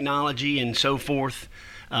with technology and so forth,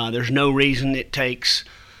 there's no reason it takes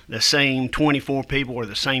the same 24 people or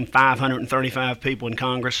the same 535 people in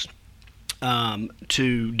Congress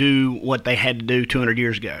to do what they had to do 200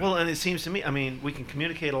 years ago. Well, and it seems to me, we can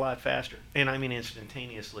communicate a lot faster, and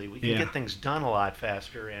instantaneously. We can get things done a lot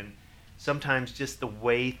faster, and sometimes just the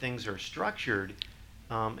way things are structured,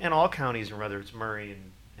 and all counties, and whether it's Murray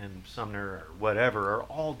and Sumner or whatever, are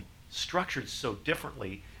all structured so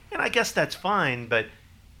differently. And I guess that's fine, but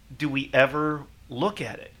do we ever look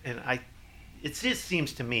at it? And it just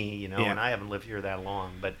seems to me, and I haven't lived here that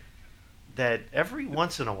long, but that every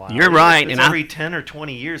once in a while, you're right, and every 10 or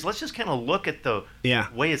 20 years, let's just kind of look at the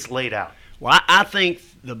way it's laid out. Well, I think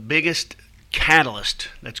the biggest catalyst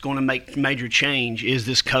that's going to make major change is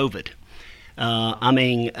this COVID. No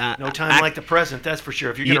time like the present, that's for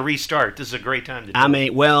sure. If you're going to restart, this is a great time to do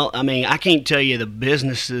it. I can't tell you the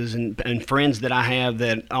businesses and friends that I have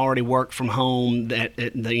that already work from home. That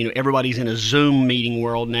everybody's in a Zoom meeting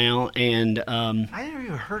world now, and I never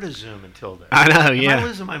even heard of Zoom until then. I know, Am I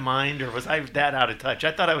losing my mind, or was I that out of touch?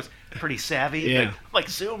 I thought I was pretty savvy. Yeah. Like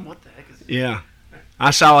Zoom, what the heck is? Yeah.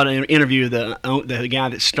 I saw an interview of the guy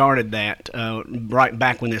that started that right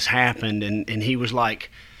back when this happened, and he was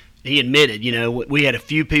like. He admitted, we had a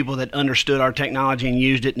few people that understood our technology and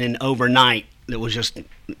used it, and then overnight, it was just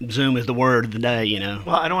Zoom is the word of the day,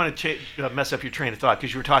 Well, I don't want to mess up your train of thought,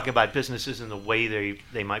 because you were talking about businesses and the way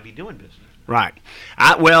they might be doing business. Right.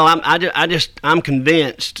 I'm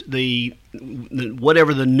convinced the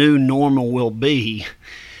whatever the new normal will be,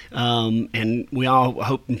 and we all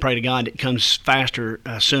hope and pray to God it comes faster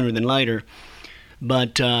sooner than later.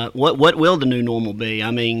 But what will the new normal be?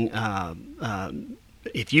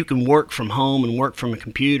 If you can work from home and work from a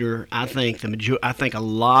computer, I think a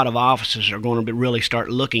lot of offices are going to really start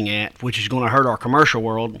looking at, which is going to hurt our commercial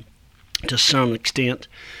world to some extent,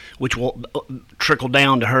 which will trickle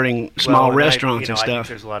down to hurting small restaurants and stuff. I think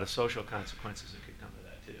there's a lot of social consequences that could come to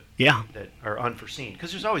that too. Yeah, that are unforeseen,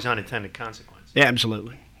 because there's always unintended consequences. Yeah,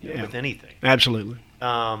 absolutely. With anything. Absolutely.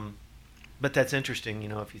 But that's interesting,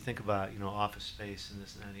 if you think about office space and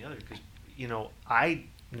this and that and the other, because I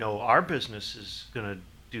know our business is going to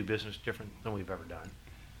do business different than we've ever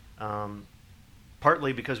done.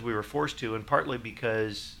 Partly because we were forced to, and partly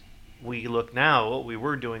because we look now what we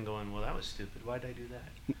were doing going, well, that was stupid. Why did I do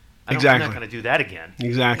that? I'm not going to do that again.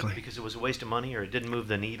 Exactly. Because it was a waste of money, or it didn't move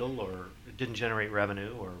the needle, or it didn't generate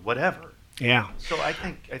revenue, or whatever. Yeah. So I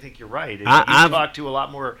think you're right. You talk to a lot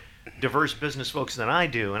more diverse business folks than I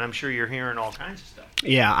do, and I'm sure you're hearing all kinds of stuff.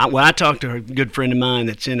 Yeah, I talked to a good friend of mine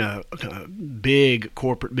that's in a big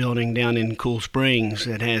corporate building down in Cool Springs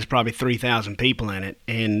that has probably 3,000 people in it,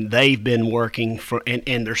 and they've been working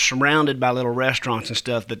and they're surrounded by little restaurants and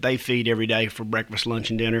stuff that they feed every day for breakfast, lunch,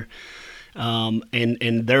 and dinner.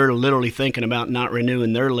 And they're literally thinking about not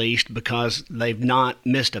renewing their lease because they've not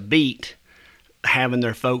missed a beat having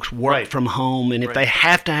their folks work from home, and if they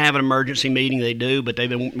have to have an emergency meeting, they do, but they've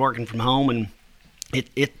been working from home, and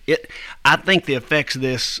I think the effects of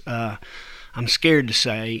this, I'm scared to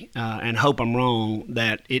say, and hope I'm wrong,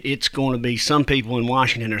 that it's going to be some people in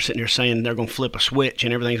Washington are sitting there saying they're going to flip a switch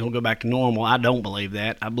and everything's going to go back to normal. I don't believe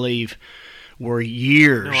that. I believe we're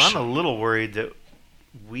years. No, I'm a little worried that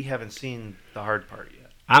we haven't seen the hard part yet.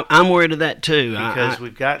 I'm worried of that too. Because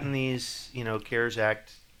we've gotten these, CARES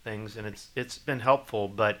Act things, and it's been helpful,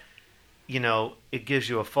 but it gives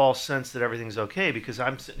you a false sense that everything's okay, because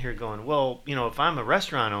I'm sitting here going, well, if I'm a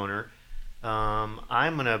restaurant owner,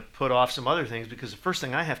 I'm going to put off some other things, because the first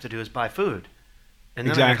thing I have to do is buy food, and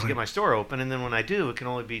then I have to get my store open, and then when I do, it can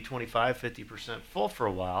only be 25-50% full for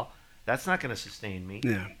a while. That's not going to sustain me,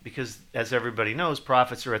 because as everybody knows,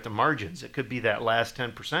 profits are at the margins. It could be that last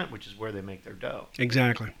 10%, which is where they make their dough.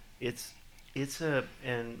 Exactly.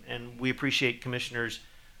 And we appreciate commissioners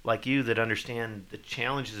like you that understand the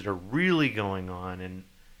challenges that are really going on, and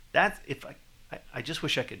That's if I just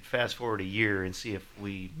wish I could fast forward a year and see if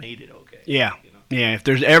we made it okay. Yeah. Yeah, if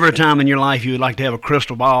there's ever a time in your life you would like to have a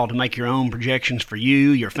crystal ball to make your own projections for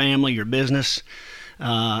you, your family, your business,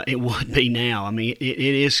 it would be now. I mean, it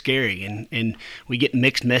is scary, and we get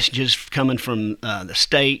mixed messages coming from the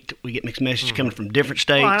state. We get mixed messages coming from different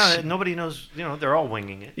states. Well, nobody knows. They're all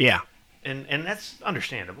winging it. Yeah. And that's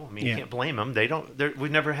understandable. I mean, you can't blame them.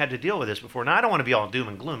 We've never had to deal with this before. Now, I don't want to be all doom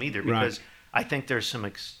and gloom either, because I think there's some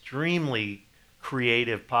extremely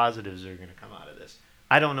creative positives that are going to come out of this.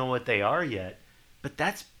 I don't know what they are yet, but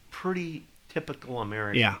that's pretty typical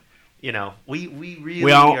American. Yeah. We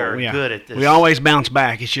really are good at this. We always bounce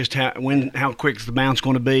back. It's just how quick is the bounce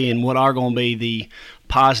going to be, and what are going to be the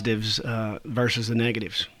positives versus the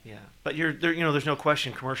negatives. Yeah, but there's no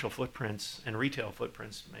question commercial footprints and retail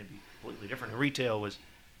footprints may be completely different. And retail was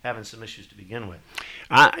having some issues to begin with.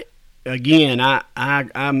 I'm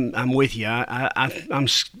with you. I'm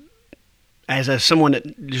as someone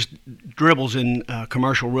that just dribbles in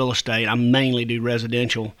commercial real estate. I mainly do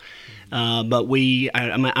residential. But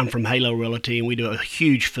I'm from Halo Realty, and we do a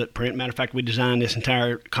huge footprint. Matter of fact, we designed this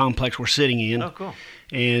entire complex we're sitting in. Oh, cool.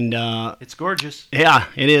 And it's gorgeous. Yeah,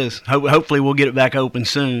 it is. Hopefully we'll get it back open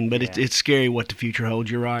soon, but it's scary what the future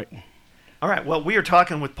holds. You're right. All right. Well, we are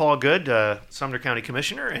talking with Paul Good, Sumner County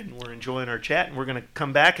Commissioner, and we're enjoying our chat, and we're going to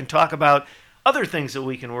come back and talk about other things that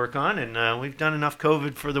we can work on. And we've done enough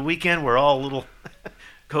COVID for the weekend. We're all a little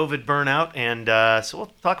COVID burnout, and so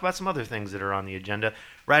we'll talk about some other things that are on the agenda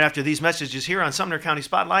right after these messages here on Sumner County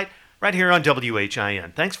Spotlight, right here on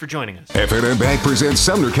WHIN. Thanks for joining us. F&M Bank presents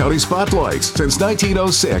Sumner County Spotlights. Since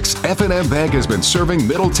 1906, F&M Bank has been serving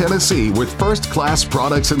Middle Tennessee with first-class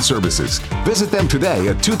products and services. Visit them today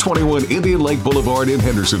at 221 Indian Lake Boulevard in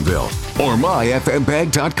Hendersonville or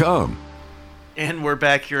myfmbank.com. And we're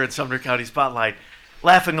back here at Sumner County Spotlight,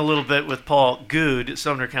 laughing a little bit with Paul Good,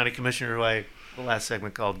 Sumner County Commissioner, who the last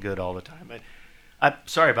segment called Good all the time. I'm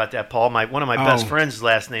sorry about that, Paul. One of my best friends'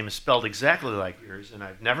 last name is spelled exactly like yours, and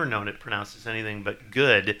I've never known it pronounced as anything but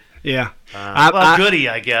Good. Yeah. Goody,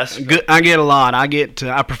 I guess. I get a lot.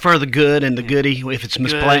 I prefer the good and the goody if it's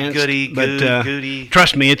misplaced. Goody.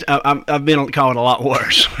 Trust me, I've been called a lot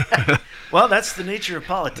worse. Well, that's the nature of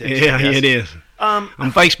politics. Yeah, it is. On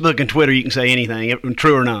Facebook and Twitter, you can say anything,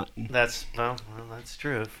 true or not. That's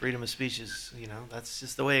true. Freedom of speech is, that's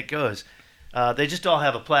just the way it goes. They just all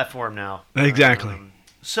have a platform now. Exactly.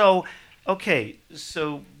 So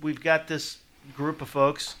we've got this group of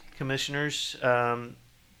folks, commissioners.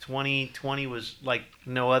 2020 was like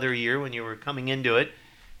no other year when you were coming into it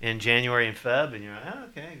in January and Feb, and you're like, oh,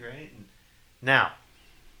 okay, great. And now,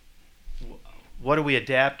 what are we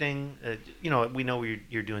adapting? We know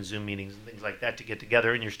you're doing Zoom meetings and things like that to get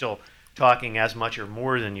together, and you're still talking as much or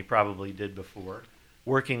more than you probably did before.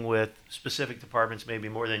 Working with specific departments, maybe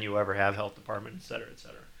more than you ever have, health department, et cetera, et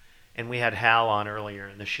cetera. And we had Hal on earlier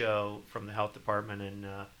in the show from the health department, and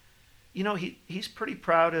he's pretty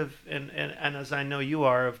proud of, and as I know you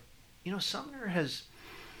are, of, Sumner has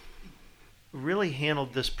really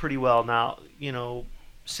handled this pretty well. Now,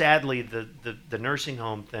 sadly, the nursing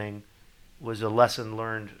home thing was a lesson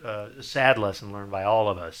learned, a sad lesson learned by all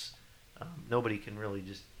of us. Nobody can really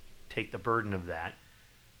just take the burden of that.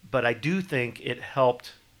 But I do think it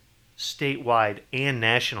helped statewide and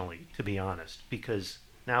nationally, to be honest, because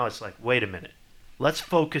now it's like, wait a minute, let's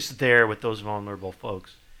focus there with those vulnerable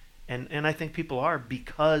folks. And I think people are,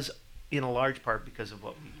 in a large part, because of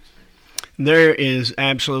what we experienced. There is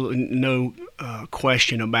absolutely no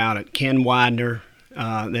question about it. Ken Widener,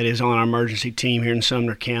 that is on our emergency team here in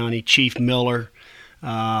Sumner County, Chief Miller,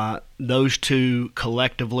 those two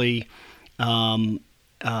collectively,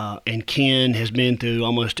 and Ken has been through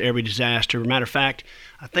almost every disaster. Matter of fact,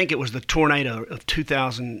 I think it was the tornado of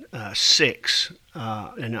 2006,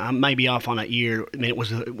 and I may be off on that year. I mean, it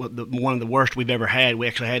was one of the worst we've ever had. We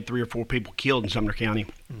actually had 3 or 4 people killed in Sumner County,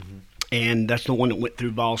 and that's the one that went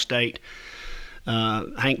through Ball State.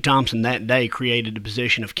 Hank Thompson that day created the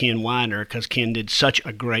position of Ken Widener because Ken did such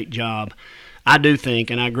a great job. I do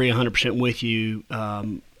think, and I agree 100% with you,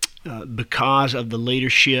 because of the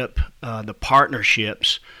leadership, the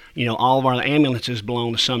partnerships, all of our ambulances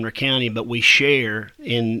belong to Sumner County, but we share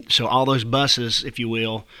so all those buses, if you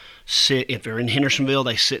will, if they're in Hendersonville,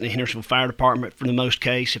 they sit in the Hendersonville Fire Department for the most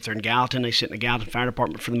case. If they're in Gallatin, they sit in the Gallatin Fire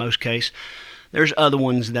Department for the most case. There's other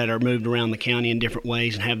ones that are moved around the county in different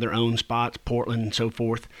ways and have their own spots, Portland and so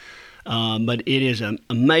forth. But it is a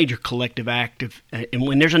major collective act and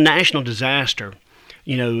when there's a national disaster,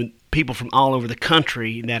 people from all over the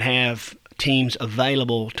country that have teams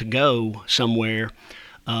available to go somewhere,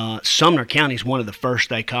 Sumner County is one of the first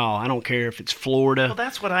they call. I don't care if it's Florida. Well,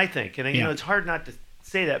 that's what I think. And, it's hard not to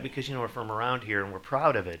say that because, we're from around here and we're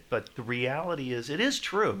proud of it. But the reality is, it is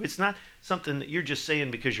true. It's not something that you're just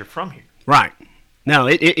saying because you're from here. Right. No,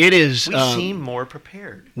 it is. We seem more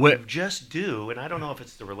prepared. We just do. And I don't know if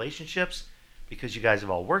it's the relationships, because you guys have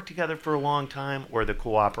all worked together for a long time, or the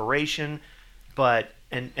cooperation. But,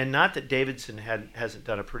 and not that Davidson hasn't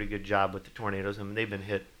done a pretty good job with the tornadoes. I mean, they've been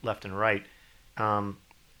hit left and right.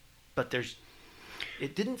 But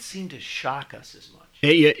it didn't seem to shock us as much.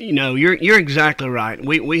 You're exactly right.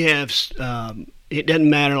 We have. It doesn't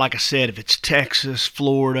matter, like I said, if it's Texas,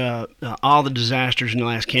 Florida, all the disasters in the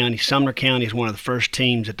last county. Sumner County is one of the first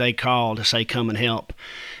teams that they call to say come and help,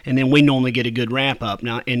 and then we normally get a good wrap up.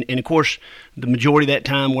 Now, and of course, the majority of that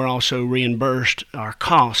time we're also reimbursed our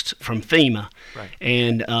costs from FEMA, right?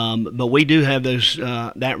 And but we do have those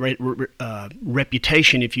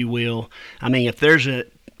reputation, if you will. I mean, if there's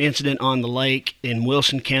an incident on the lake in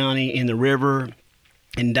Wilson County, in the river,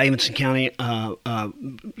 in Davidson County,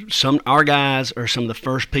 our guys are some of the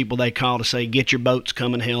first people they call to say, get your boats,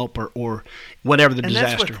 come and help, or whatever the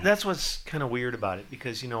disaster. That's what's kind of weird about it,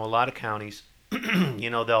 because, a lot of counties,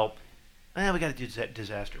 they'll, we got to do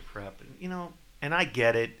disaster prep. And I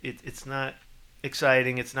get it. It's not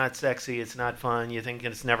exciting. It's not sexy. It's not fun. You think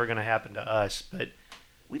it's never going to happen to us. But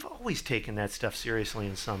we've always taken that stuff seriously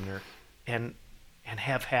in Sumner, and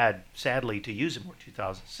have had, sadly, to use it more.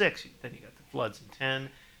 2006, then you got the floods in 10,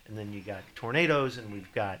 and then you got tornadoes, and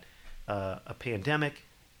we've got a pandemic.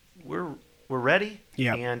 We're ready.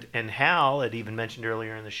 Yeah. And Hal had even mentioned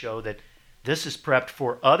earlier in the show that this is prepped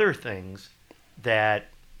for other things that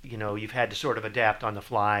you've had to sort of adapt on the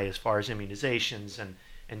fly, as far as immunizations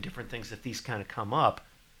and different things that these kind of come up.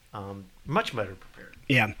 Much better prepared.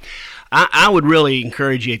 Yeah. I would really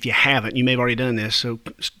encourage you, if you haven't, you may have already done this, so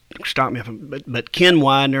stop me if but Ken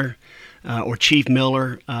Widener or Chief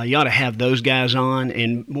Miller, you ought to have those guys on.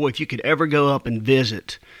 And, boy, if you could ever go up and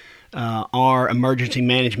visit our emergency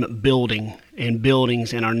management building and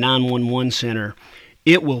buildings and our 911 center,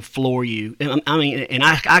 it will floor you. I mean, and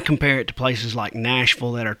I compare it to places like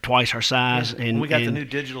Nashville that are twice our size. Yeah. And we got the new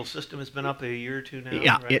digital system. It's been up a year or two now.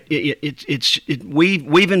 Yeah, right?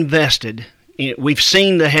 We've invested. We've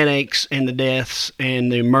seen the headaches and the deaths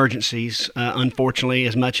and the emergencies, unfortunately,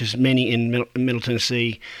 as much as many in Middle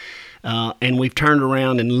Tennessee. And we've turned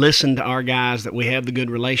around and listened to our guys that we have the good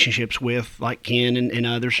relationships with, like Ken and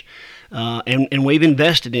others. And we've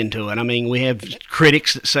invested into it. I mean, we have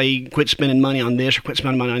critics that say quit spending money on this or quit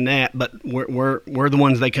spending money on that, but we're the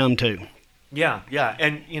ones they come to. Yeah,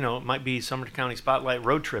 and it might be Sumner County Spotlight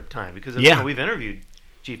road trip time, because we've interviewed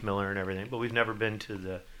Chief Miller and everything, but we've never been to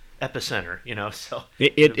the epicenter. So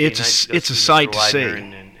it's a sight to see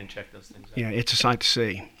and check those things out. Yeah, it's a sight to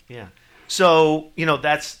see. Yeah, so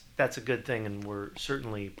that's a good thing, and we're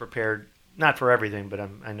certainly prepared. Not for everything, but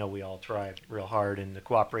I know we all try real hard, and the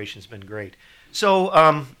cooperation's been great.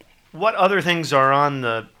 So, what other things are on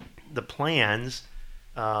the plans,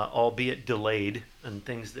 albeit delayed, and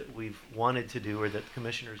things that we've wanted to do or that the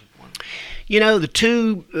commissioners have wanted?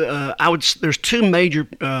 There's two major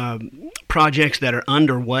projects that are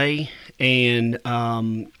underway, and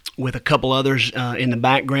with a couple others in the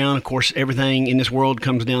background. Of course, everything in this world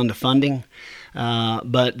comes down to funding.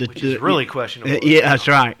 Which is really questionable. Yeah, that's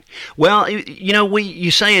right. Well, you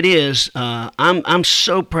say it is. I'm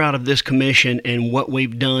so proud of this commission and what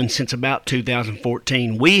we've done since about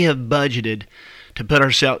 2014. We have budgeted to put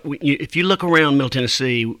ourselves. If you look around Middle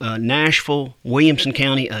Tennessee, Nashville, Williamson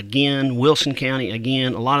County again, Wilson County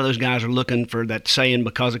again, a lot of those guys are looking for that saying,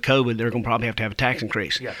 because of COVID, they're going to probably have to have a tax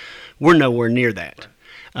increase. Yeah. We're nowhere near that.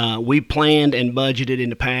 Right. We planned and budgeted in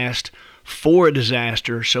the past for a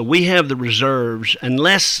disaster, so we have the reserves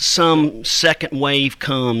unless some second wave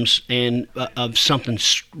comes and of something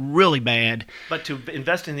really bad. But to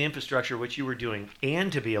invest in the infrastructure, which you were doing,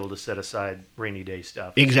 and to be able to set aside rainy day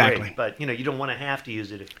stuff. Exactly. Great. But you don't want to have to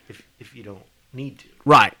use it if you don't need to.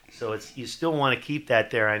 Right. So you still want to keep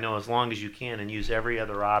that there, I know, as long as you can, and use every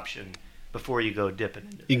other option before you go dipping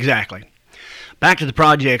into it. Exactly. Back to the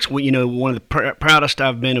projects, one of the proudest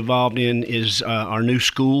I've been involved in is our new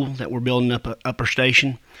school that we're building up at Upper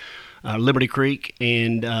Station, Liberty Creek,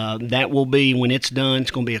 and that will be, when it's done,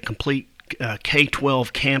 it's going to be a complete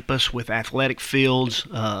K-12 campus with athletic fields,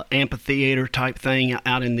 amphitheater type thing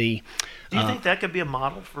out in the... Do you think that could be a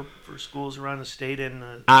model for schools around the state?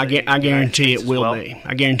 I guarantee it will be.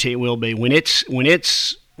 I guarantee it will be. When it's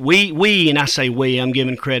we, and I say we, I'm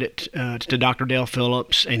giving credit to Dr. Dale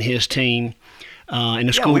Phillips and his team and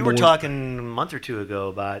the school board. We were talking a month or two ago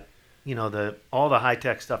about, all the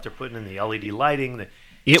high-tech stuff they're putting in, the LED lighting.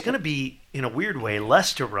 It's going to be, in a weird way,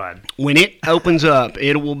 less to run. When it opens up,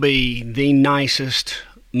 it will be the nicest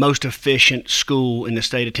most efficient school in the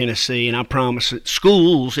state of Tennessee, and I promise that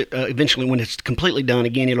schools, eventually when it's completely done,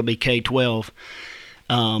 again, it'll be K-12.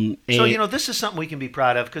 So, this is something we can be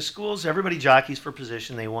proud of, because schools, everybody jockeys for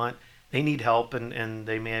position. They need help, and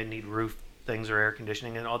they may need roof things or air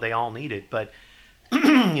conditioning, and they all need it. But,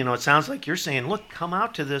 it sounds like you're saying, look, come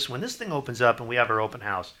out to this. When this thing opens up and we have our open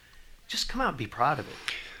house, just come out and be proud of it.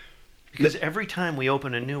 Because every time we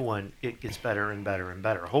open a new one, it gets better and better and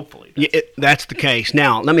better, hopefully. That's the case.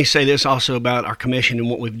 Now, let me say this also about our commission and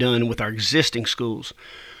what we've done with our existing schools.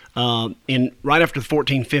 Right after the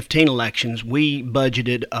 14-15 elections, we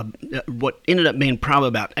budgeted what ended up being probably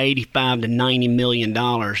about $85 to $90 million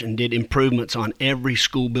and did improvements on every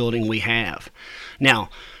school building we have. Now,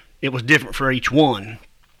 it was different for each one.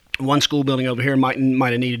 One school building over here might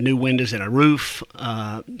have needed new windows and a roof.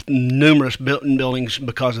 Numerous buildings,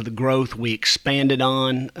 because of the growth we expanded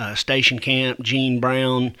on, Station Camp, Gene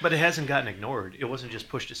Brown. But it hasn't gotten ignored. It wasn't just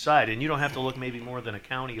pushed aside. And you don't have to look maybe more than a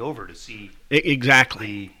county over to see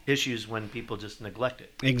exactly the issues when people just neglect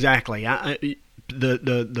it. Exactly.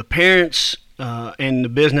 The parents and the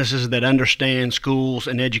businesses that understand schools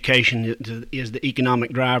and education is the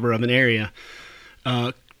economic driver of an area.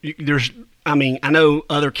 I know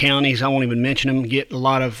other counties, I won't even mention them, get a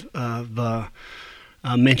lot of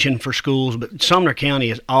mention for schools, but Sumner County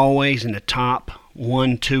is always in the top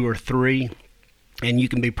 1, 2, or 3, and you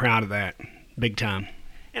can be proud of that, big time.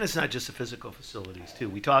 And it's not just the physical facilities, too.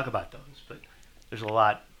 We talk about those, but there's a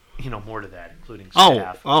lot, more to that, including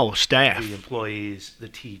staff. Staff. The employees, the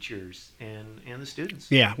teachers, and the students.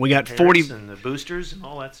 Yeah, we got Parents 40... and the boosters and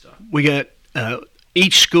all that stuff. We got...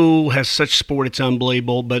 each school has such support, it's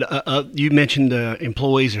unbelievable. But you mentioned the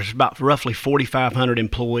employees. There's about roughly 4,500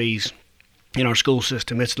 employees in our school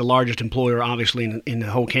system. It's the largest employer, obviously, in the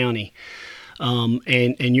whole county.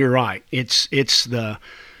 And you're right. It starts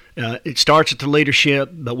at the leadership,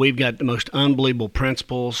 but we've got the most unbelievable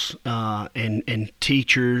principals and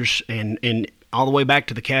teachers and all the way back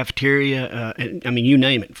to the cafeteria. You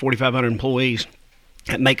name it, 4,500 employees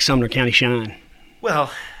that make Sumner County shine. Well,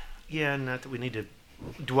 yeah, not that we need to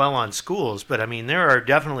dwell on schools, but there are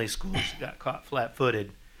definitely schools that got caught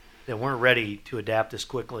flat-footed that weren't ready to adapt this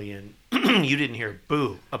quickly, and you didn't hear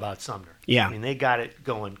boo about Sumner. Yeah. They got it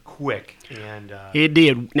going quick. And it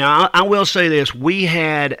did. Now, I will say this. We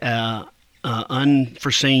had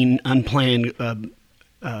unforeseen, unplanned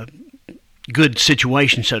good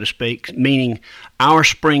situation, so to speak, meaning our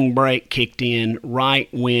spring break kicked in right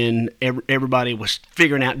when everybody was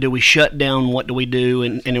figuring out, do we shut down, what do we do,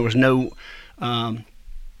 and there was no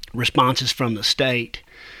responses from the state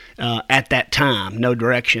at that time, no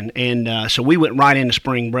direction. And so we went right into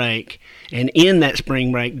spring break. And in that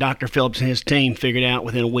spring break, Dr. Phillips and his team figured out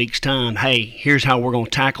within a week's time, hey, here's how we're going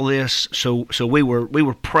to tackle this. So we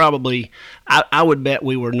were probably, I would bet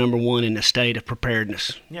we were number one in the state of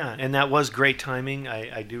preparedness. Yeah, and that was great timing.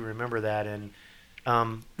 I do remember that. And,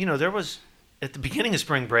 there was, at the beginning of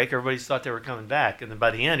spring break, everybody thought they were coming back. And then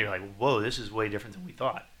by the end, you're like, whoa, this is way different than we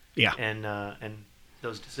thought. Yeah. And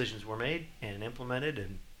those decisions were made and implemented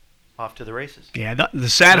and off to the races. Yeah, the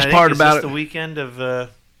saddest part about it. The weekend of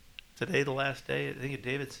today, the last day. I think at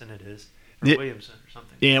Davidson it is, or Williamson or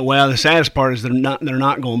something. Yeah, well, the saddest part is they're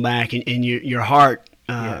not going back, and your heart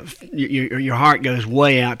your heart goes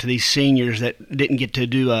way out to these seniors that didn't get to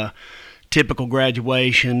do a typical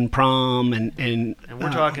graduation, prom, and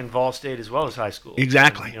we're talking Vol State as well as high school.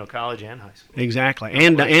 Exactly. And, college and high school. Exactly,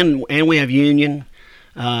 and we have Union.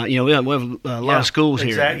 We have a lot of schools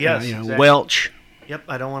here. Yes, exactly. Welch. Yep,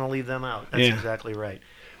 I don't want to leave them out. That's exactly right.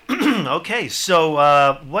 Okay,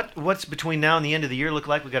 so what's between now and the end of the year look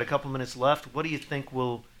like? We've got a couple minutes left. What do you think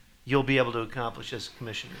you'll be able to accomplish as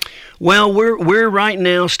commissioner? Well, we're right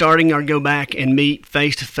now starting our go back and meet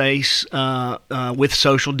face to face with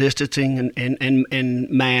social distancing and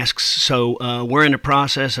masks. So we're in the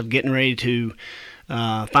process of getting ready to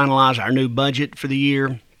finalize our new budget for the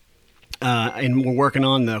year. And we're working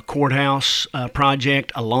on the courthouse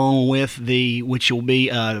project along with which will be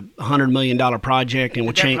a $100 million project. And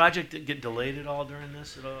Did that project get delayed at all during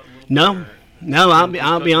this? No.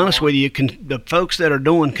 I'll be honest with you. The folks that are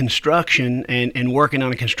doing construction and working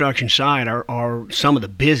on a construction site are some of the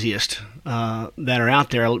busiest that are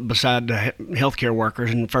out there beside the healthcare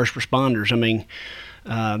workers and first responders.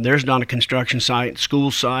 There's not a construction site,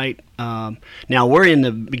 school site. Now we're in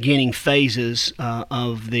the beginning phases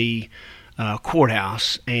of the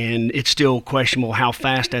courthouse, and it's still questionable how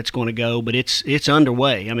fast that's going to go, but it's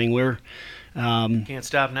underway. We're can't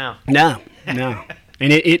stop now. No, and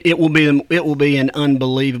it will be an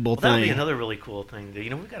unbelievable thing. That'll be another really cool thing.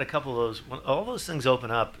 We've got a couple of those. When all those things open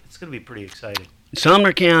up, it's going to be pretty exciting.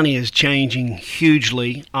 Sumner County is changing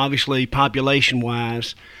hugely, obviously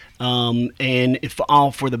population-wise, and if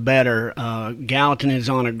all for the better. Gallatin is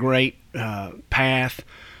on a great path.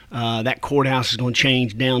 That courthouse is going to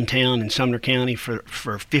change downtown in Sumner County for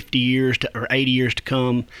 50 years or 80 years to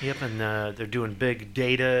come. Yep, and they're doing big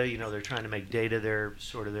data. They're trying to make data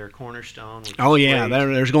their cornerstone. Oh, yeah.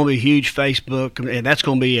 There's going to be a huge Facebook, and that's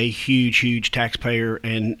going to be a huge taxpayer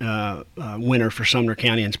and winner for Sumner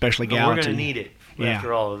County, and especially Gallatin. We're going to need it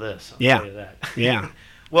after all of this. I'll tell you that. Yeah.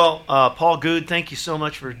 Well, Paul Good, thank you so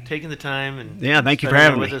much for taking the time and thank you for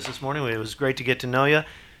having me with us this morning. It was great to get to know you.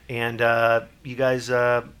 And you guys,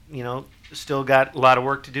 still got a lot of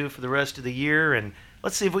work to do for the rest of the year. And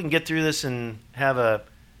let's see if we can get through this and have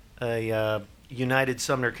a united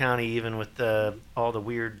Sumner County, even with all the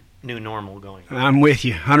weird new normal going on. I'm with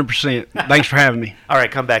you, 100%. Thanks for having me. All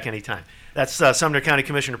right, come back anytime. That's Sumner County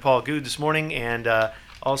Commissioner Paul Good this morning. And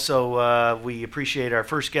also we appreciate our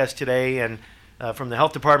first guest today and from the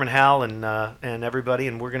Health Department, Hal, and everybody.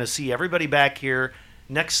 And we're going to see everybody back here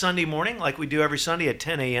next Sunday morning, like we do every Sunday at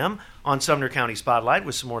 10 a.m. on Sumner County Spotlight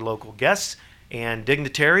with some more local guests and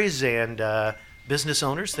dignitaries and business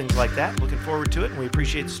owners, things like that. Looking forward to it, and we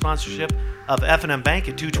appreciate the sponsorship of F&M Bank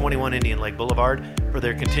at 221 Indian Lake Boulevard for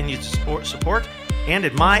their continued support, and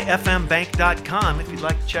at myfmbank.com if you'd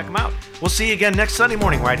like to check them out. We'll see you again next Sunday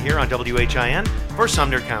morning right here on WHIN for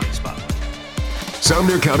Sumner County Spotlight.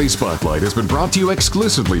 Sumner County Spotlight has been brought to you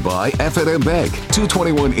exclusively by F&M Bank,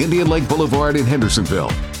 221 Indian Lake Boulevard in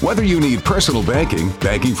Hendersonville. Whether you need personal banking,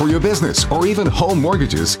 banking for your business, or even home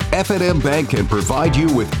mortgages, F&M Bank can provide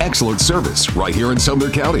you with excellent service right here in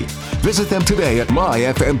Sumner County. Visit them today at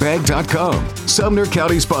myfmbank.com. Sumner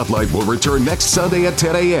County Spotlight will return next Sunday at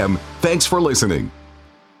 10 a.m. Thanks for listening.